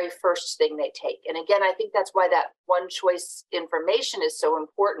the very first thing they take. And again, I think that's why that One Choice information is so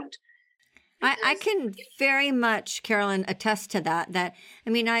important. I can very much, Carolyn, attest to that.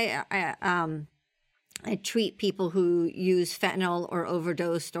 I treat people who use fentanyl or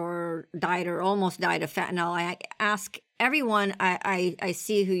overdosed or died or almost died of fentanyl. I ask everyone I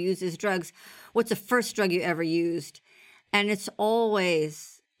see who uses drugs, what's the first drug you ever used? And it's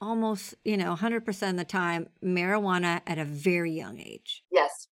always almost, 100% of the time, marijuana at a very young age.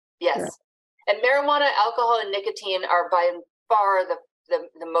 Yes. Yeah. And marijuana, alcohol, and nicotine are by far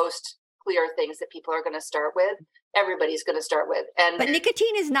the most clear things that people are going to start with. Everybody's going to start with. But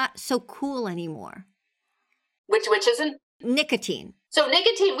nicotine is not so cool anymore. Which isn't? Nicotine. So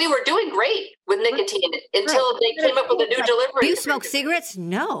nicotine, we were doing great with nicotine until they came up with a new delivery. Do you smoke cigarettes?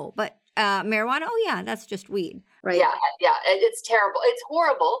 No, but marijuana? Oh yeah, that's just weed. Right. Yeah, it's terrible. It's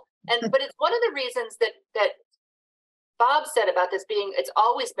horrible. But it's one of the reasons that Bob said about this being, it's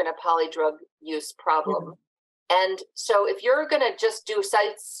always been a polydrug use problem. Mm-hmm. And so if you're going to just do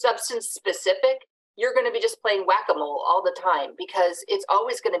substance specific, you're going to be just playing whack-a-mole all the time because it's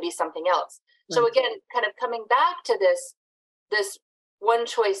always going to be something else. Right. So again, kind of coming back to this one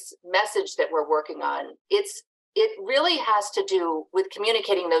choice message that we're working on, it really has to do with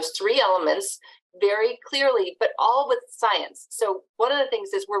communicating those three elements very clearly, but all with science. So one of the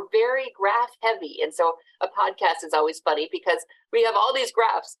things is we're very graph heavy. And so a podcast is always funny because we have all these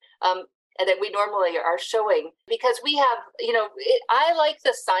graphs and that we normally are showing because we have, I like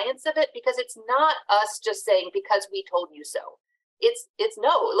the science of it because it's not us just saying because we told you so. It's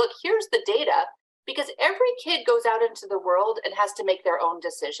no, look, here's the data. Because every kid goes out into the world and has to make their own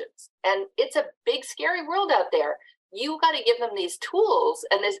decisions. And it's a big, scary world out there. You got to give them these tools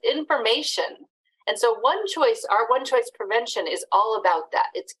and this information. And so our one choice prevention is all about that.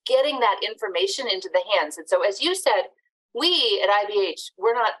 It's getting that information into the hands. And so as you said, we at IBH,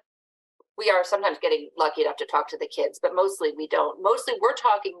 we are sometimes getting lucky enough to talk to the kids, but mostly we don't. Mostly we're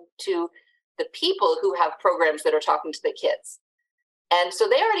talking to the people who have programs that are talking to the kids. And so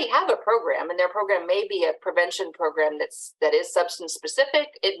they already have a program, and their program may be a prevention program that is substance specific.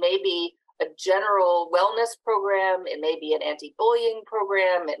 It may be a general wellness program. It may be an anti-bullying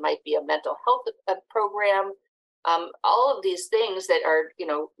program. It might be a mental health program. All of these things that are,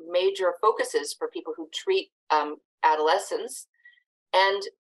 major focuses for people who treat adolescents. And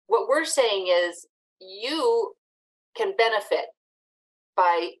what we're saying is you can benefit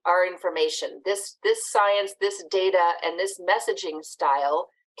by our information. This science, this data, and this messaging style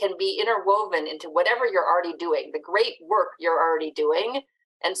can be interwoven into whatever you're already doing, the great work you're already doing.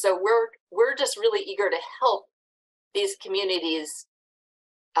 And so we're just really eager to help these communities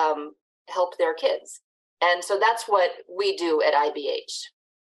help their kids. And so that's what we do at IBH.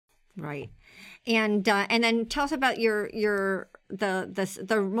 Right. And then tell us about the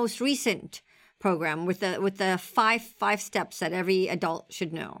most recent program with the five steps that every adult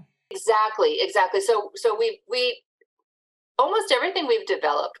should know. Exactly. So we almost everything we've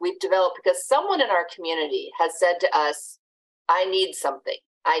developed because someone in our community has said to us, I need something.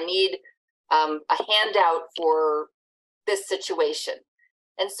 I need a handout for this situation.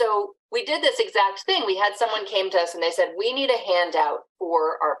 And so we did this exact thing. We had someone came to us and they said, we need a handout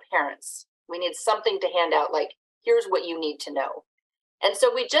for our parents. We need something to hand out, like, here's what you need to know. And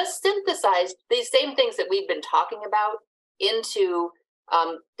so we just synthesized these same things that we've been talking about into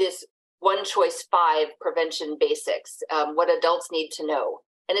this one choice 5 prevention basics, what adults need to know.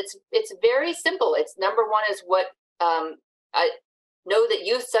 And it's very simple. It's number one is I know that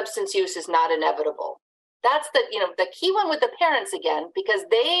youth substance use is not inevitable. That's the key one with the parents again, because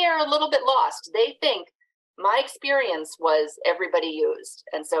they are a little bit lost. They think my experience was everybody used.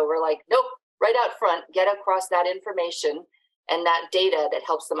 And so we're like, nope, right out front, get across that information and that data that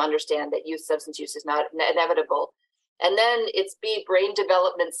helps them understand that youth substance use is not inevitable. And then it's be brain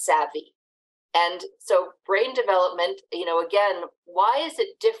development savvy. And so brain development, again, why is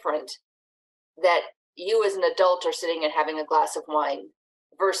it different that you as an adult are sitting and having a glass of wine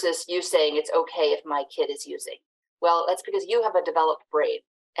versus you saying it's okay if my kid is using? Well, that's because you have a developed brain,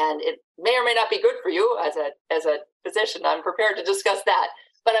 and it may or may not be good for you as a physician. I'm prepared to discuss that.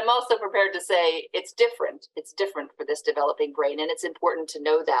 But I'm also prepared to say it's different. It's different for this developing brain, and it's important to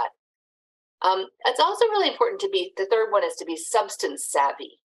know that. It's also really important the third one is to be substance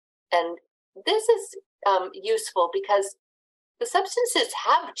savvy. And this is useful because the substances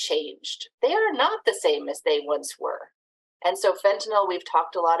have changed. They are not the same as they once were. And so fentanyl, we've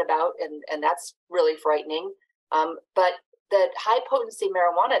talked a lot about, and that's really frightening. But the high potency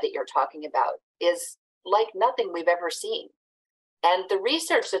marijuana that you're talking about is like nothing we've ever seen. And the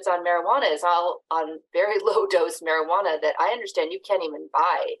research that's on marijuana is all on very low dose marijuana that I understand you can't even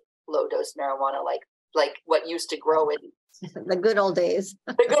buy low dose marijuana like what used to grow in the good old days.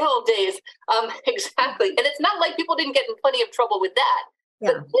 The good old days. Exactly. And it's not like people didn't get in plenty of trouble with that.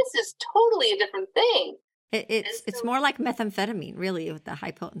 Yeah. But this is totally a different thing. It's more like methamphetamine, really, with the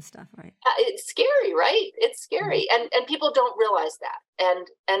high potent stuff, right? It's scary, right? It's scary. Mm-hmm. And people don't realize that.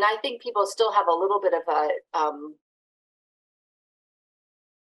 And I think people still have a little bit of a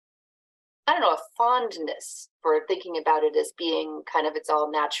I don't know, a fondness for thinking about it as being kind of, it's all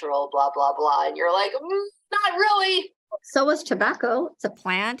natural, blah, blah, blah. And you're like, not really. So is tobacco. It's a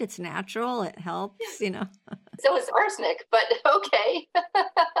plant. It's natural. It helps, So is arsenic, but okay.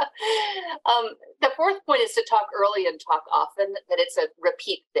 The fourth point is to talk early and talk often, that it's a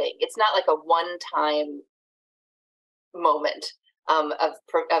repeat thing. It's not like a one-time moment of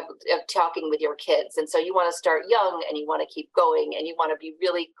talking with your kids. And so you want to start young, and you want to keep going, and you want to be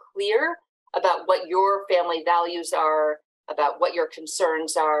really clear about what your family values are, about what your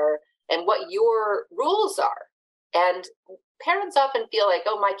concerns are, and what your rules are. And parents often feel like,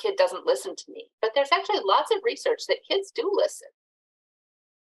 oh, my kid doesn't listen to me. But there's actually lots of research that kids do listen.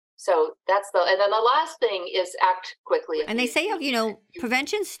 So and then the last thing is act quickly. And they say,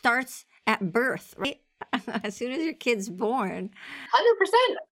 prevention starts at birth, right? As soon as your kid's born. 100%.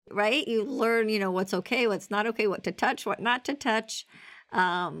 Right? You learn, what's okay, what's not okay, what to touch, what not to touch.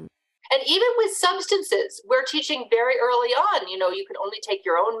 And even with substances, we're teaching very early on, you can only take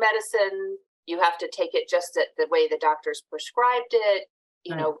your own medicine. You have to take it just the way the doctors prescribed it.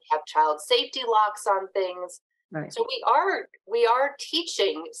 We have child safety locks on things. Right. So we are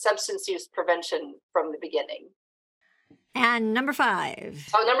teaching substance use prevention from the beginning. And number 5.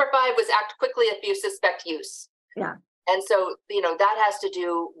 Oh, number 5 was act quickly if you suspect use. Yeah. And so, that has to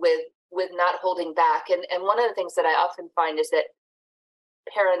do with not holding back. And one of the things that I often find is that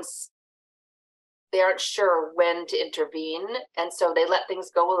parents, they aren't sure when to intervene. And so they let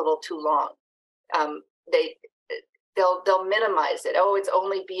things go a little too long. They'll minimize it. Oh, it's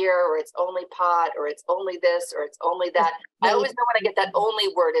only beer, or it's only pot, or it's only this, or it's only that. I always know when I get that only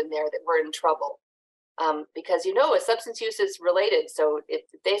word in there that we're in trouble. Because a substance use is related. So if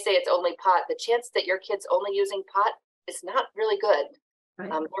they say it's only pot, the chance that your kid's only using pot is not really good. Right.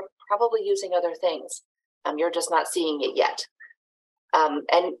 They're probably using other things. You're just not seeing it yet.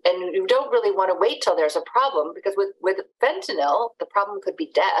 And you don't really want to wait till there's a problem, because with fentanyl, the problem could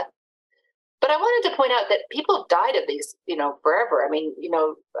be death. But I wanted to point out that people have died of these, forever. I mean,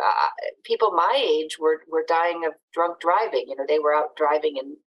 people my age were dying of drunk driving. They were out driving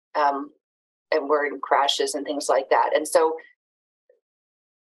and were in crashes and things like that. And so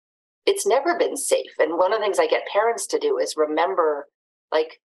it's never been safe. And one of the things I get parents to do is remember,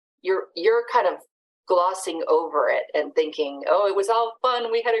 like, you're kind of glossing over it and thinking, oh, it was all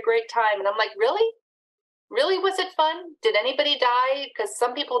fun, we had a great time. And I'm like, really? Really, was it fun? Did anybody die? Because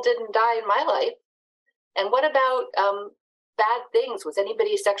some people didn't die in my life. And what about bad things? Was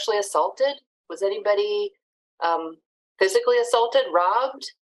anybody sexually assaulted? Was anybody physically assaulted,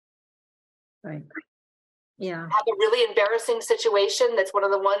 robbed? Right. Yeah. Have a really embarrassing situation that's one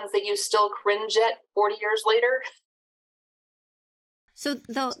of the ones that you still cringe at 40 years later? So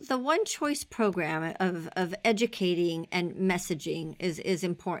the one choice program of educating and messaging is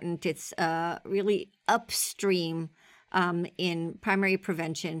important. It's really upstream in primary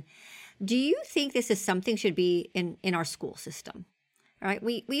prevention. Do you think this is something should be in our school system? All right.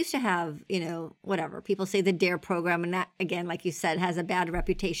 We used to have, whatever people say, the DARE program, and that, again, like you said, has a bad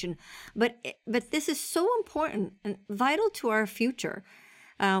reputation. But this is so important and vital to our future.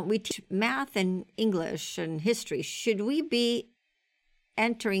 We teach math and English and history. Should we be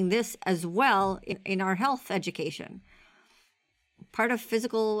entering this as well in our health education? Part of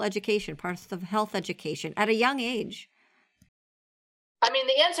physical education, part of health education at a young age? I mean,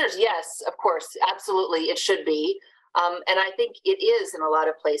 the answer is yes, of course. Absolutely, it should be. And I think it is in a lot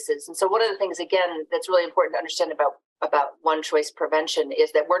of places. And so one of the things, again, that's really important to understand about one choice prevention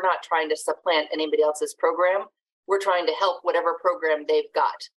is that we're not trying to supplant anybody else's program. We're trying to help whatever program they've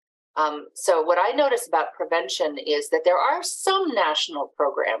got. So what I notice about prevention is that there are some national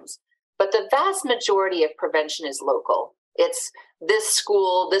programs, but the vast majority of prevention is local. It's this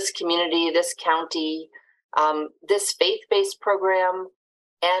school, this community, this county, this faith-based program.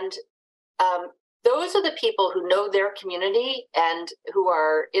 And those are the people who know their community and who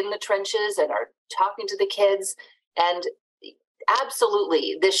are in the trenches and are talking to the kids. And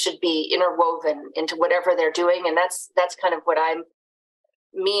absolutely, this should be interwoven into whatever they're doing. And that's kind of what I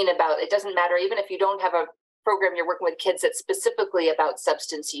mean about it. Doesn't matter, even if you don't have a program you're working with kids that's specifically about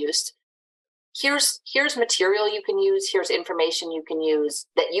substance use. Here's material you can use. Here's information you can use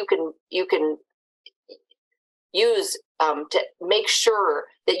that you can use to make sure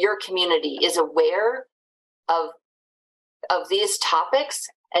that your community is aware of these topics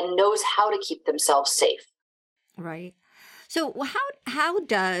and knows how to keep themselves safe. Right. So how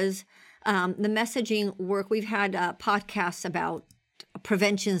does the messaging work? We've had podcasts about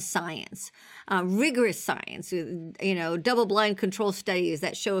prevention science, rigorous science, double-blind control studies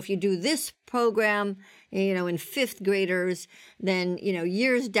that show if you do this program, in fifth graders, then,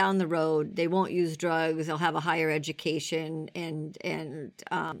 years down the road, they won't use drugs, they'll have a higher education and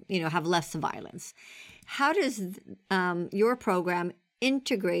have less violence. How does your program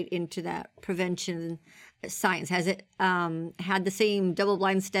integrate into that prevention science? Has it had the same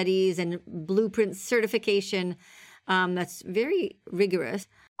double-blind studies and blueprint certification that's very rigorous?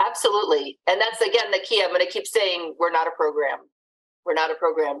 Absolutely. And that's, again, the key. I'm going to keep saying we're not a program. We're not a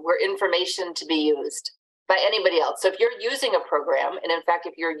program. We're information to be used by anybody else. So if you're using a program, and in fact,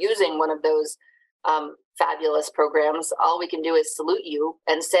 if you're using one of those fabulous programs, all we can do is salute you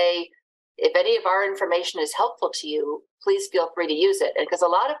and say, if any of our information is helpful to you, please feel free to use it. And because a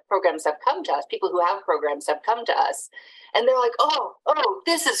lot of programs have come to us, people who have programs have come to us, and they're like, oh,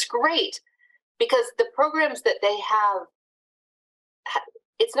 this is great. Because the programs that they have,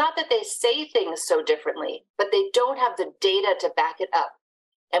 it's not that they say things so differently, but they don't have the data to back it up.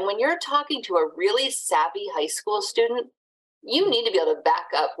 And when you're talking to a really savvy high school student, you need to be able to back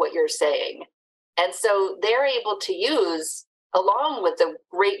up what you're saying. And so they're able to use, along with the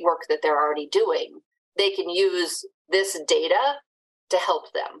great work that they're already doing, they can use this data to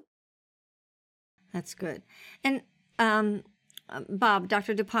help them. That's good. And Bob,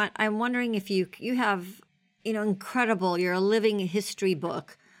 Dr. DuPont, I'm wondering if you have, incredible, you're a living history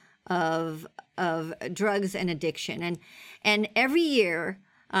book of drugs and addiction. And every year,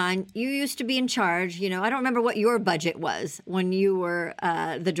 you used to be in charge, I don't remember what your budget was when you were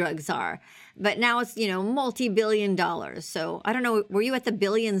the drug czar, but now it's, multi-billion dollars. So I don't know, were you at the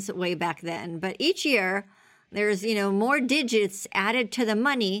billions way back then? But each year there's, more digits added to the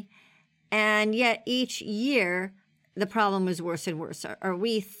money. And yet each year the problem is worse and worse. Are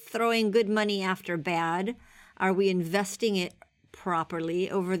we throwing good money after bad? Are we investing it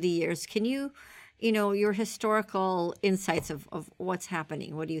properly over the years? Can you, your historical insights of what's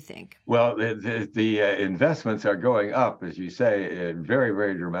happening? What do you think? Well, the investments are going up, as you say, very,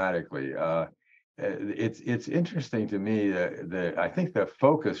 very dramatically. It's interesting to me that I think the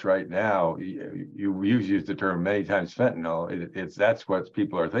focus right now, you used the term many times, fentanyl. That's what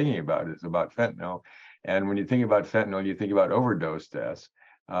people are thinking about. It's about fentanyl. And when you think about fentanyl, you think about overdose deaths.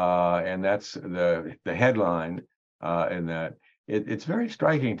 And that's the headline in that. It's very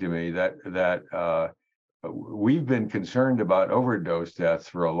striking to me that we've been concerned about overdose deaths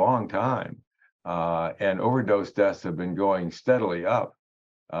for a long time. And overdose deaths have been going steadily up.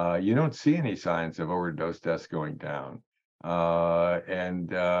 You don't see any signs of overdose deaths going down.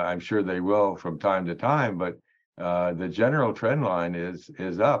 And I'm sure they will from time to time, but the general trend line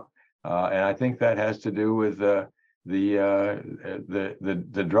is up. And I think that has to do with the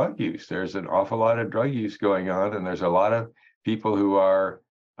drug use. There's an awful lot of drug use going on, and there's a lot of people who are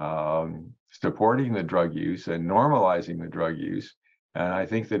supporting the drug use and normalizing the drug use. And I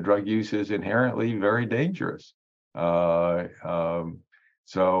think the drug use is inherently very dangerous. I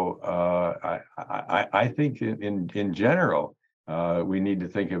think in general, we need to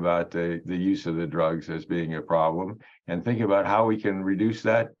think about the use of the drugs as being a problem, and think about how we can reduce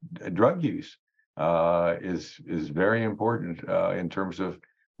that drug use is very important in terms of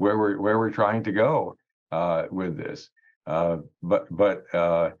where we're trying to go with this.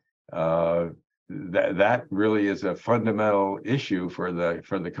 That really is a fundamental issue for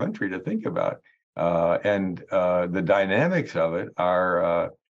the country to think about, and the dynamics of it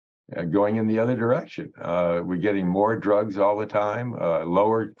are going in the other direction. We're getting more drugs all the time,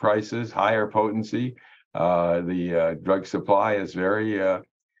 lower prices, higher potency. The drug supply is very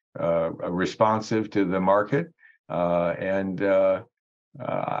responsive to the market, and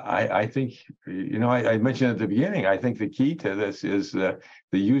I think, I mentioned at the beginning, I think the key to this is the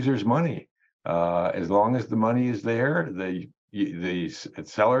user's money. As long as the money is there, the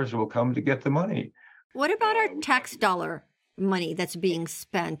sellers will come to get the money. What about our tax dollar money that's being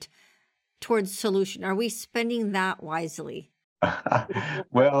spent towards solution? Are we spending that wisely?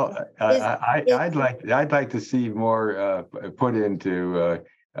 Well, I'd like to see more put into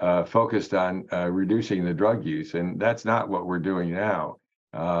focused on reducing the drug use, and that's not what we're doing now.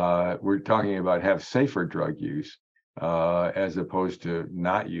 We're talking about have safer drug use as opposed to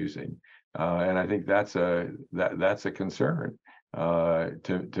not using, and I think that's a concern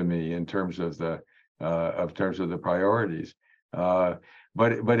to me in terms of the priorities. But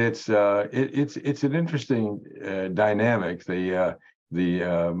it's an interesting dynamic. The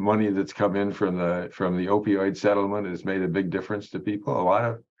money that's come in from the opioid settlement has made a big difference to people. A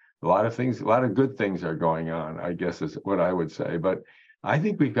lot of things, a lot of good things are going on, I guess is what I would say. But I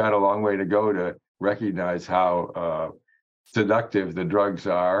think we've got a long way to go to recognize how seductive the drugs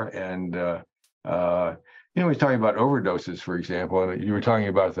are. And we're talking about overdoses, for example, and you were talking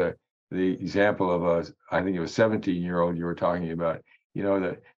about the the example of I think it was 17-year-old you were talking about.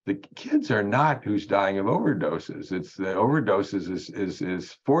 The kids are not who's dying of overdoses. It's the overdoses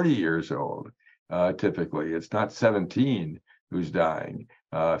is 40 years old. Typically, it's not 17 who's dying.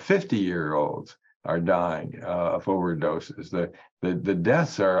 50-year-olds are dying of overdoses. The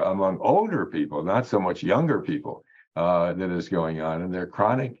deaths are among older people, not so much younger people, that is going on. And they're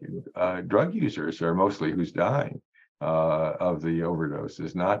chronic drug users are mostly who's dying of the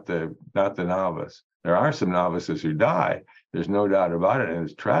overdoses, not the novice. There are some novices who die. There's no doubt about it, and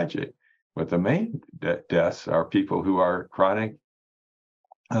it's tragic. But the main deaths are people who are chronic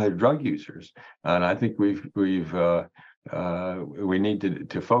drug users, and I think we need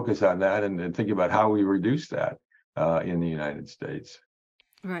to focus on that and think about how we reduce that in the United States.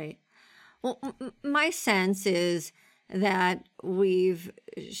 Right. Well, my sense is that we've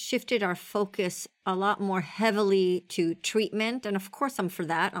shifted our focus a lot more heavily to treatment. And of course, I'm for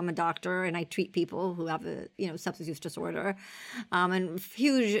that. I'm a doctor and I treat people who have a substance use disorder, and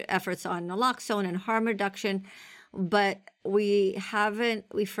huge efforts on naloxone and harm reduction. But we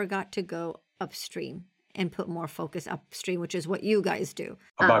forgot to go upstream and put more focus upstream, which is what you guys do.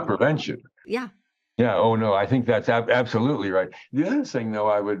 About prevention. Yeah. Yeah. Oh, no, I think that's absolutely right. The other thing, though,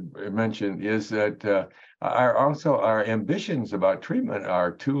 I would mention is that our ambitions about treatment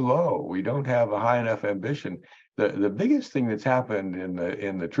are too low. We don't have a high enough ambition. The biggest thing that's happened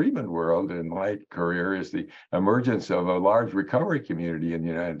in the treatment world in my career is the emergence of a large recovery community in the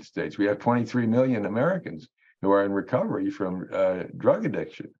United States. We have 23 million Americans who are in recovery from drug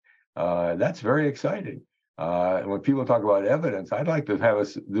addiction. That's very exciting. And when people talk about evidence, I'd like to have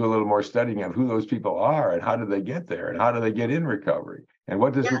us do a little more studying of who those people are and how do they get there and how do they get in recovery and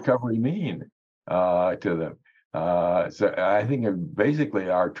what does recovery mean to them. So I think basically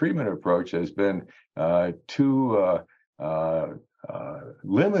our treatment approach has been too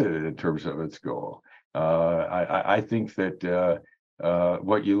limited in terms of its goal. I think that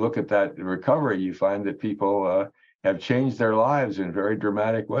what you look at that recovery, you find that people have changed their lives in very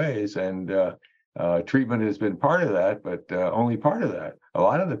dramatic ways, and treatment has been part of that, but only part of that. A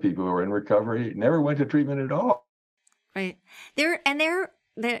lot of the people who are in recovery never went to treatment at all. Right. There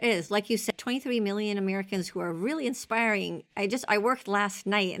is, like you said, 23 million Americans who are really inspiring. I worked last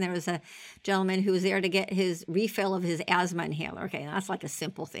night and there was a gentleman who was there to get his refill of his asthma inhaler. Okay, that's like a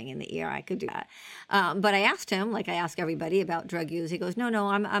simple thing in the ER. I could do that. But I asked him, like I ask everybody about drug use. He goes, no,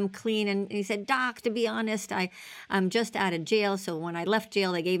 I'm clean. And he said, Doc, to be honest, I'm just out of jail. So when I left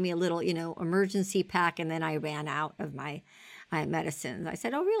jail, they gave me a little, emergency pack. And then I ran out of my medicines. I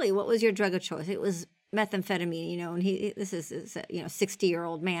said, oh, really? What was your drug of choice? It was methamphetamine, and this is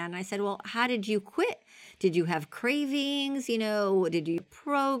 60-year-old man. And I said, well, how did you quit? Did you have cravings? Did you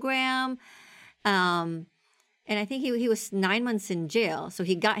program? And I think he was 9 months in jail. So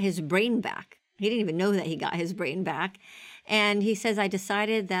he got his brain back. He didn't even know that he got his brain back. And he says, I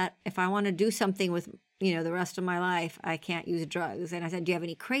decided that if I want to do something with the rest of my life, I can't use drugs. And I said, do you have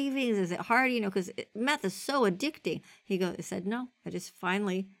any cravings? Is it hard? Because meth is so addicting. He said, no,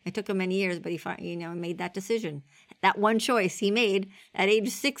 it took him many years, but he finally, made that decision. That one choice he made at age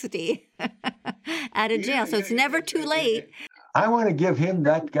 60 out of jail. So it's never too late. I want to give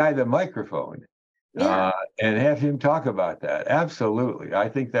that guy the microphone and have him talk about that. Absolutely. I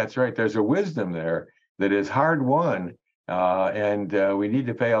think that's right. There's a wisdom there that is hard won. And we need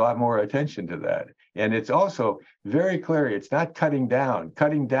to pay a lot more attention to that. And it's also very clear it's not cutting down.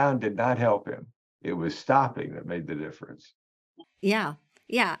 Cutting down did not help him. It was stopping that made the difference. Yeah.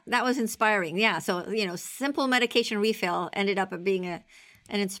 Yeah. That was inspiring. Yeah. So, simple medication refill ended up being an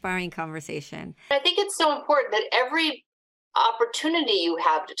inspiring conversation. I think it's so important that every opportunity you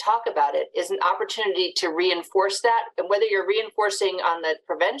have to talk about it is an opportunity to reinforce that. And whether you're reinforcing on the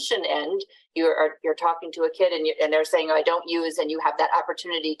prevention end, you're talking to a kid and they're saying, I don't use, and you have that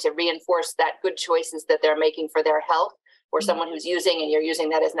opportunity to reinforce that good choices that they're making for their health, or someone who's using and you're using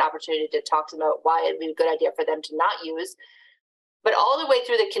that as an opportunity to talk to them about why it'd be a good idea for them to not use. But all the way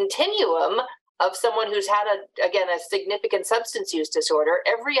through the continuum of someone who's had a significant substance use disorder,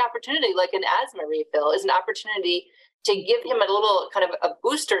 every opportunity, like an asthma refill, is an opportunity to give him a little kind of a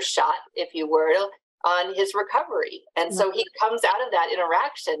booster shot, if you will, on his recovery. And so he comes out of that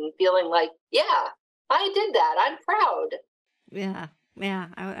interaction feeling like, yeah, I did that. I'm proud. Yeah. Yeah.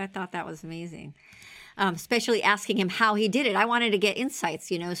 I thought that was amazing. Especially asking him how he did it. I wanted to get insights,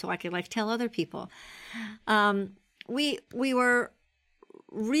 so I could tell other people. We were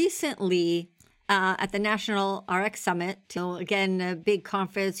recently at the National RX Summit. So again, a big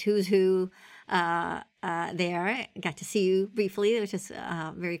conference, who's who there. Got to see you briefly, which is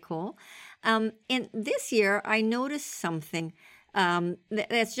very cool. And this year, I noticed something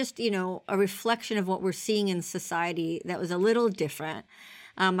That's just, a reflection of what we're seeing in society that was a little different.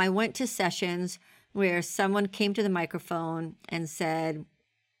 I went to sessions where someone came to the microphone and said,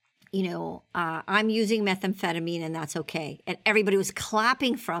 I'm using methamphetamine and that's okay. And everybody was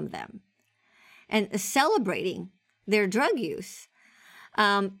clapping from them and celebrating their drug use.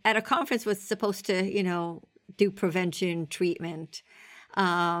 At a conference was supposed to, do prevention, treatment.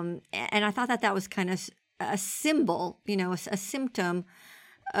 And I thought that was kind of a symbol, a symptom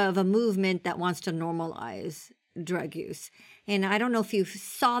of a movement that wants to normalize drug use. And I don't know if you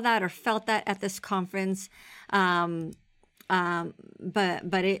saw that or felt that at this conference, but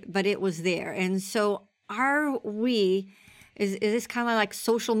it was there. And so is this kind of like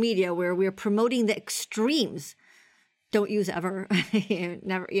social media where we're promoting the extremes? Don't use ever,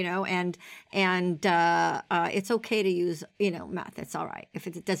 never, and it's okay to use, meth. It's all right. If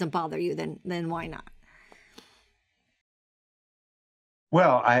it doesn't bother you, then why not?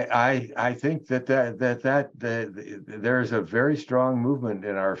 Well, I think that there's a very strong movement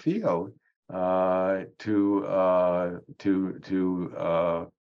in our field to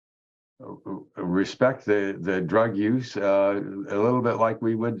respect the drug use a little bit like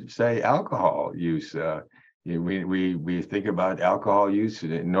we would say alcohol use. We think about alcohol use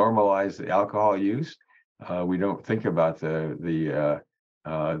and normalize alcohol use. We don't think about the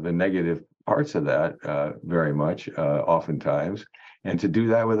negative parts of that very much, oftentimes. And to do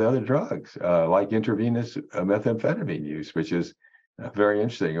that with other drugs, like intravenous methamphetamine use, which is very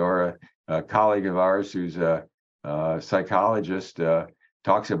interesting. Or a colleague of ours who's a psychologist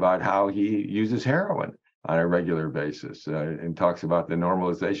talks about how he uses heroin on a regular basis and talks about the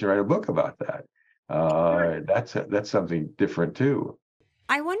normalization. Write a book about that. That's something different too.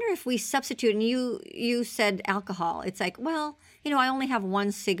 I wonder if we substitute, and you said alcohol. It's like, well, I only have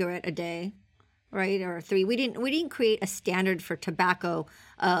one cigarette a day, right? Or 3. We didn't create a standard for tobacco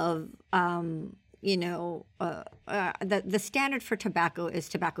of, the standard for tobacco is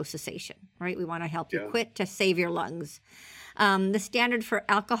tobacco cessation, right? We want to help you quit to save your lungs. The standard for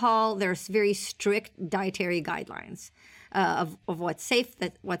alcohol, there's very strict dietary guidelines of what's safe,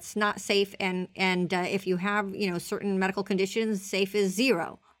 what's not safe, and if you have certain medical conditions, safe is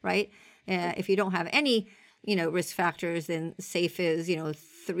 0, right? If you don't have any risk factors, then safe is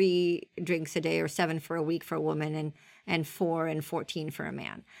 3 drinks a day or 7 for a week for a woman and 4 and 14 for a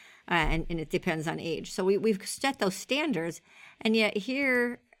man, and it depends on age. So we've set those standards, and yet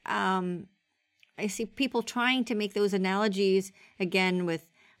here I see people trying to make those analogies again with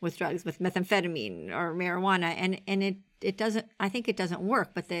drugs, with methamphetamine or marijuana, and it doesn't. I think it doesn't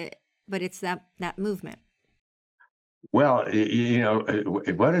work. But it's that movement. Well,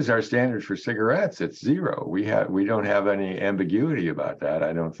 what is our standard for cigarettes? It's 0. We don't have any ambiguity about that.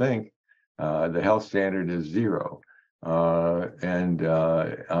 I don't think the health standard is 0, and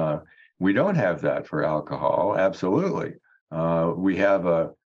we don't have that for alcohol. Absolutely, we have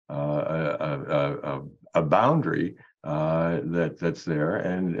a boundary that's there,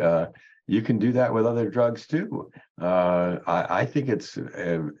 and you can do that with other drugs too. I think it's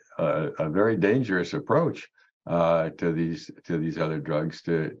a very dangerous approach to these other drugs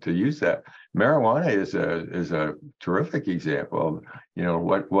to use that. Marijuana is a terrific example.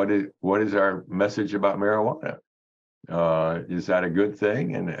 What is our message about marijuana? Is that a good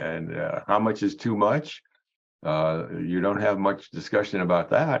thing? And how much is too much? You don't have much discussion about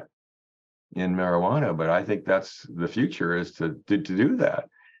that in marijuana, but I think that's the future, is to do that,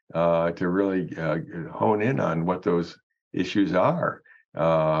 to really hone in on what those issues are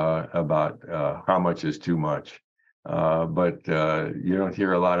about how much is too much. But you don't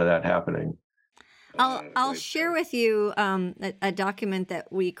hear a lot of that happening. I'll share with you a document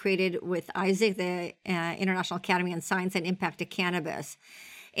that we created with Isaac, the International Academy on Science and Impact of Cannabis.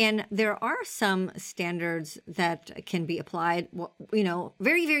 And there are some standards that can be applied,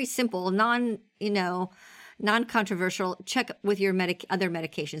 very, very simple, non-controversial. Check with your other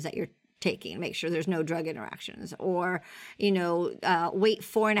medications that you're taking, make sure there's no drug interactions, or, wait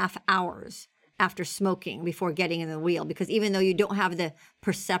 4.5 hours after smoking before getting in the wheel, because even though you don't have the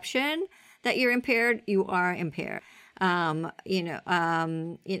perception that you're impaired, you are impaired.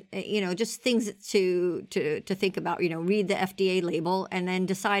 Just things to think about. Read the FDA label and then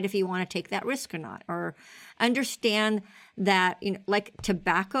decide if you want to take that risk or not, or understand that like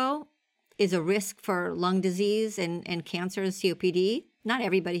tobacco is a risk for lung disease and cancer and COPD. Not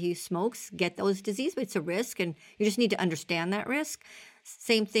everybody who smokes get those diseases, but it's a risk, and you just need to understand that risk.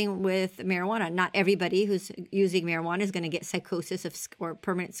 Same thing with marijuana. Not everybody who's using marijuana is going to get psychosis or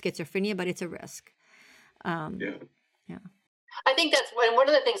permanent schizophrenia, but it's a risk. Yeah. I think that's one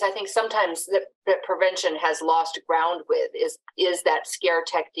of the things I think sometimes that prevention has lost ground with is that scare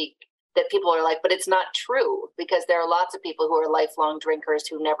technique that people are like, but it's not true, because there are lots of people who are lifelong drinkers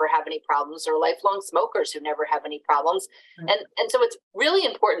who never have any problems, or lifelong smokers who never have any problems. Right. And so it's really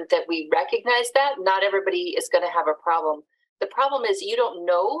important that we recognize that not everybody is going to have a problem. The problem is you don't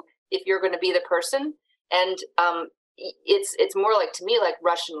know if you're going to be the person. And it's more like, to me, like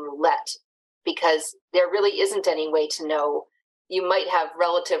Russian roulette, because there really isn't any way to know. You might have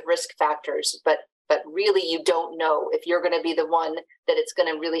relative risk factors, but really you don't know if you're going to be the one that it's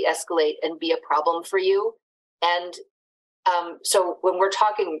going to really escalate and be a problem for you. And so when we're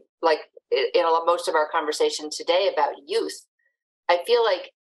talking, like in most of our conversation today about youth, I feel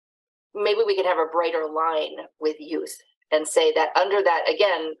like maybe we could have a brighter line with youth and say that under that,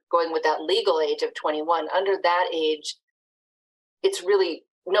 again, going with that legal age of 21, under that age, it's really,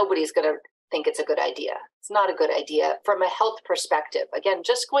 nobody's going to think it's a good idea. It's not a good idea from a health perspective. Again,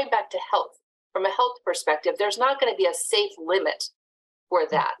 just going back to health, from a health perspective, there's not going to be a safe limit for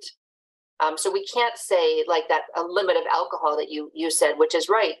that. So we can't say like that, a limit of alcohol that you said, which is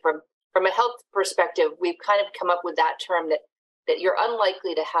right. From a health perspective, we've kind of come up with that term that you're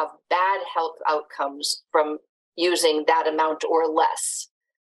unlikely to have bad health outcomes from using that amount or less.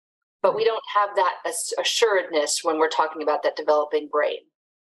 But we don't have that assuredness when we're talking about that developing brain.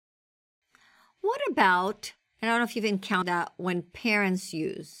 What about, and I don't know if you've encountered that, when parents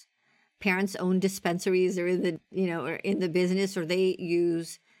own dispensaries or or in the business, or they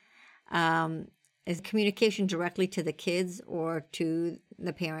use is communication directly to the kids or to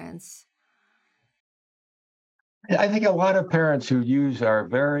the parents? I think a lot of parents who use are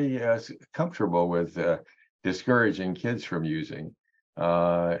very comfortable with discouraging kids from using.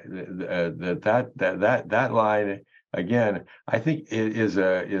 That line again, I think it is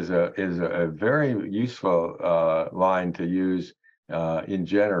a very useful line to use in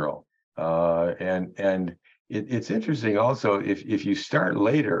general. And it's interesting also, if you start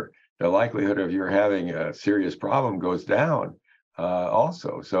later, the likelihood of your having a serious problem goes down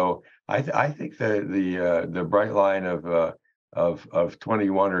also. So I think the bright line of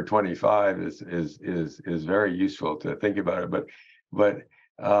 21 or 25 is very useful to think about it. But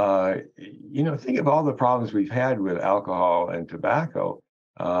think of all the problems we've had with alcohol and tobacco,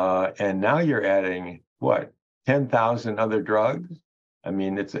 and now you're adding 10,000 other drugs. I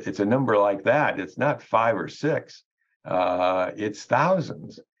mean, it's a number like that. It's not 5 or 6. It's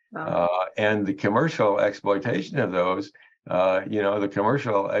thousands. Wow. And the commercial exploitation of those, the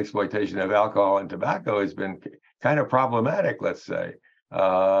commercial exploitation of alcohol and tobacco has been kind of problematic, let's say.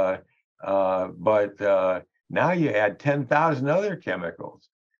 But now you add 10,000 other chemicals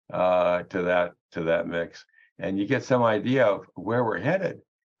to that mix, and you get some idea of where we're headed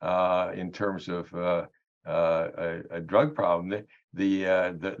in terms of a drug problem.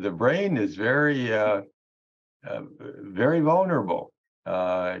 The brain is very very vulnerable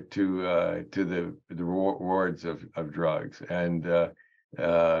to the rewards of drugs, and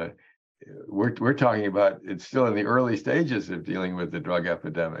we're talking about, it's still in the early stages of dealing with the drug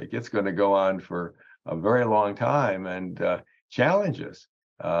epidemic. It's going to go on for a very long time and challenge us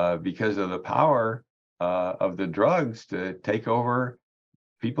because of the power of the drugs to take over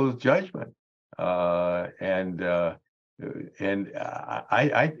people's judgment. And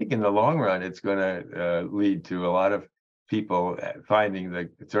I think in the long run, it's going to lead to a lot of people finding the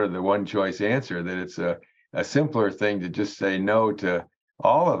sort of the one choice answer, that it's a simpler thing to just say no to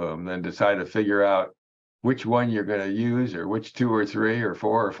all of them than decide to figure out which one you're going to use, or which 2 or 3 or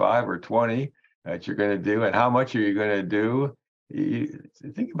 4 or 5 or 20 that you're going to do, and how much are you going to do. You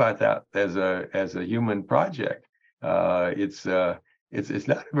think about that as a human project. It's not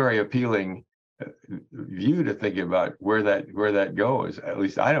a very appealing view to think about where that goes. At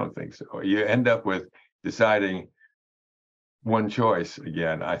least I don't think so. You end up with deciding one choice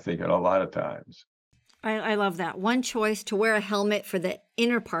again, I think, at a lot of times. I love that. One choice: to wear a helmet for the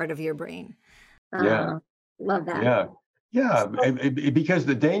inner part of your brain. Yeah. Love that. Yeah. Because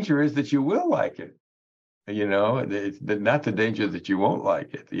the danger is that you will like it. Not the danger that you won't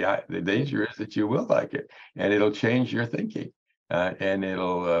like it. The danger is that you will like it, and it'll change your thinking, and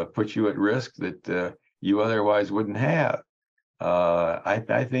it'll put you at risk that you otherwise wouldn't have.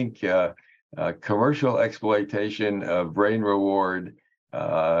 I think commercial exploitation of brain reward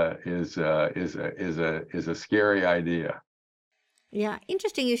is a scary idea. Yeah,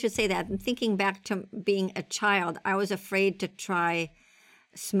 interesting you should say that. I'm thinking back to being a child. I was afraid to try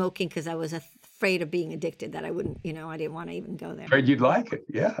smoking because I was afraid of being addicted that I wouldn't, I didn't want to even go there. Afraid you'd like it.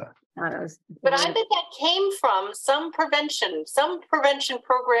 Yeah. But I bet that came from some prevention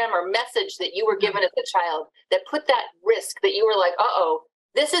program or message that you were given as a child that put that risk that you were like, uh-oh,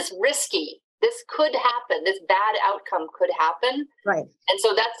 this is risky. This could happen. This bad outcome could happen. Right. And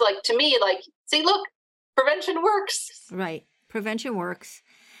so that's like, to me, like, see, look, prevention works. Right. Prevention works.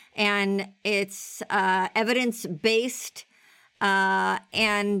 And it's evidence-based.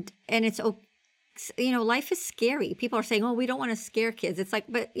 And it's, life is scary. People are saying, oh, we don't want to scare kids. It's like,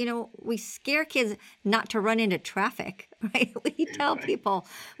 but, we scare kids not to run into traffic, right? We tell people,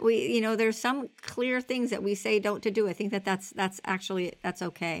 there's some clear things that we say don't to do. I think that's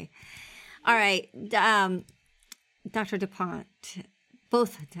okay. All right. Dr. DuPont,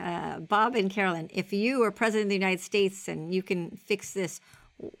 both Bob and Carolyn, if you were president of the United States and you can fix this,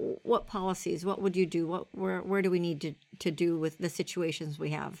 what policies, what would you do? Where do we need to do with the situations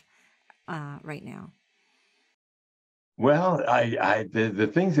we have right now? Well,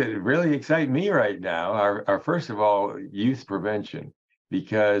 the things that really excite me right now are first of all, youth prevention,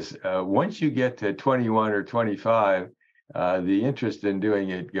 because once you get to 21 or 25, the interest in doing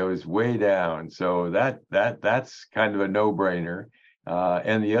it goes way down. So that's kind of a no-brainer.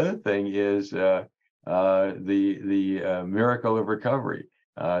 And the other thing is the miracle of recovery.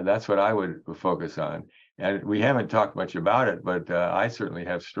 That's what I would focus on. And we haven't talked much about it, but I certainly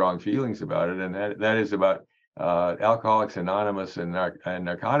have strong feelings about it. And that is about Alcoholics Anonymous and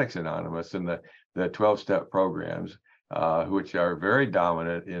Narcotics Anonymous and the 12-step programs, which are very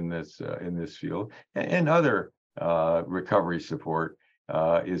dominant in this field, and other recovery support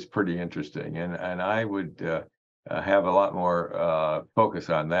is pretty interesting. And I would have a lot more focus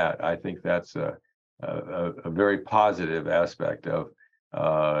on that. I think that's a very positive aspect of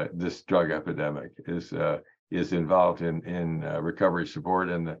this drug epidemic is involved in recovery support,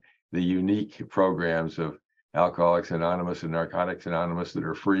 and the unique programs of Alcoholics Anonymous and Narcotics Anonymous that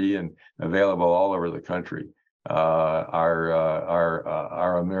are free and available all over the country are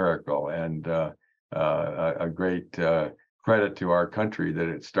a miracle, and a great credit to our country that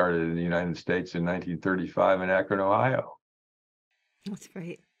it started in the United States in 1935 in Akron, Ohio. That's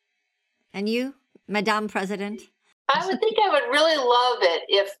great. And you, Madame President? I would think I would really love it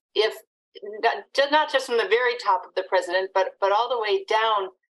if not just from the very top of the president, but all the way down,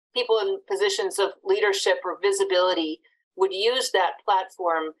 people in positions of leadership or visibility would use that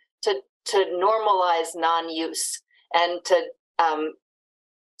platform to normalize non-use and to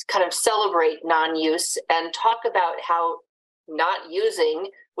kind of celebrate non-use and talk about how not using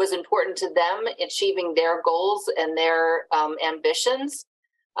was important to them, achieving their goals and their ambitions.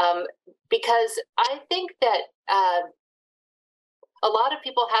 Because I think that a lot of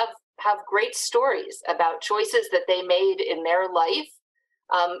people have great stories about choices that they made in their life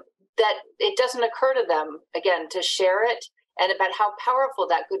that it doesn't occur to them, again, to share it, and about how powerful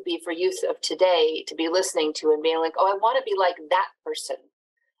that could be for youth of today to be listening to and being like, oh, I want to be like that person.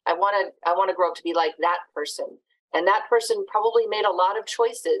 I want to grow up to be like that person. And that person probably made a lot of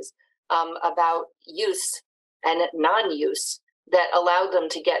choices about use and non-use that allowed them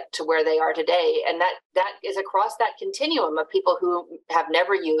to get to where they are today. And that is across that continuum of people who have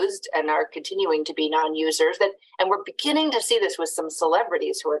never used and are continuing to be non-users. And we're beginning to see this with some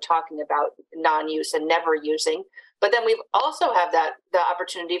celebrities who are talking about non-use and never using. But then we also have the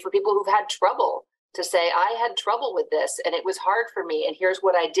opportunity for people who've had trouble to say, I had trouble with this and it was hard for me, and here's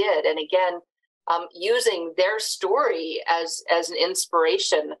what I did. And again, using their story as an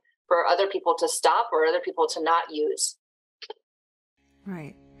inspiration for other people to stop or other people to not use.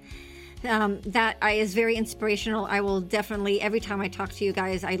 Right. That is very inspirational. I will definitely, every time I talk to you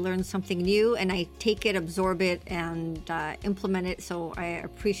guys, I learn something new and I take it, absorb it, and implement it. So I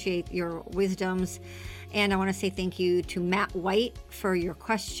appreciate your wisdoms. And I want to say thank you to Matt White for your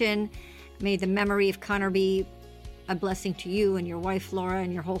question. May the memory of Connor be a blessing to you and your wife, Laura,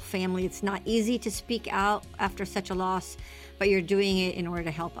 and your whole family. It's not easy to speak out after such a loss, but you're doing it in order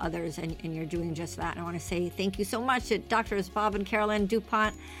to help others, and you're doing just that. And I want to say thank you so much to Doctors Bob and Carolyn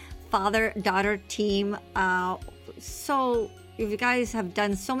DuPont, father-daughter team. So you guys have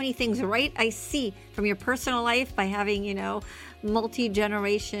done so many things right. I see from your personal life by having,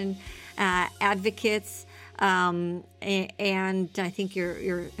 multi-generation advocates, and I think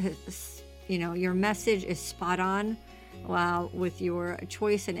your message is spot on with your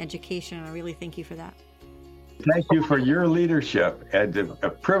choice and education. I really thank you for that. Thank you for your leadership and a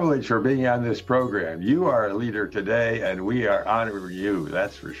privilege for being on this program. You are a leader today, and we are honoring you,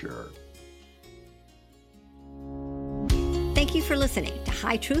 that's for sure. Thank you for listening to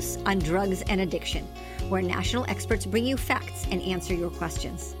High Truths on Drugs and Addiction, where national experts bring you facts and answer your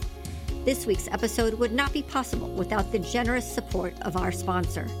questions. This week's episode would not be possible without the generous support of our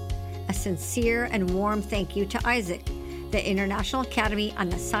sponsor. A sincere and warm thank you to ISAAC, the International Academy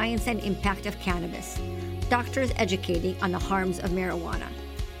on the Science and Impact of Cannabis, doctors educating on the harms of marijuana.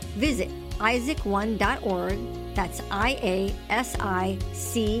 Visit ISAAC1.org, that's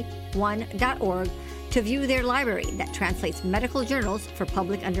IASIC1.org, to view their library that translates medical journals for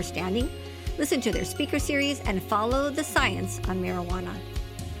public understanding, listen to their speaker series, and follow the science on marijuana.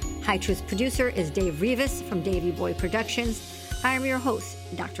 High Truth's producer is Dave Rivas from Davey Boy Productions. I am your host,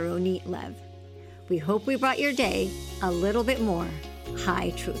 Dr. Ronit Lev. We hope we brought your day a little bit more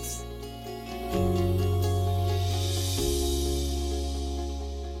High Truths.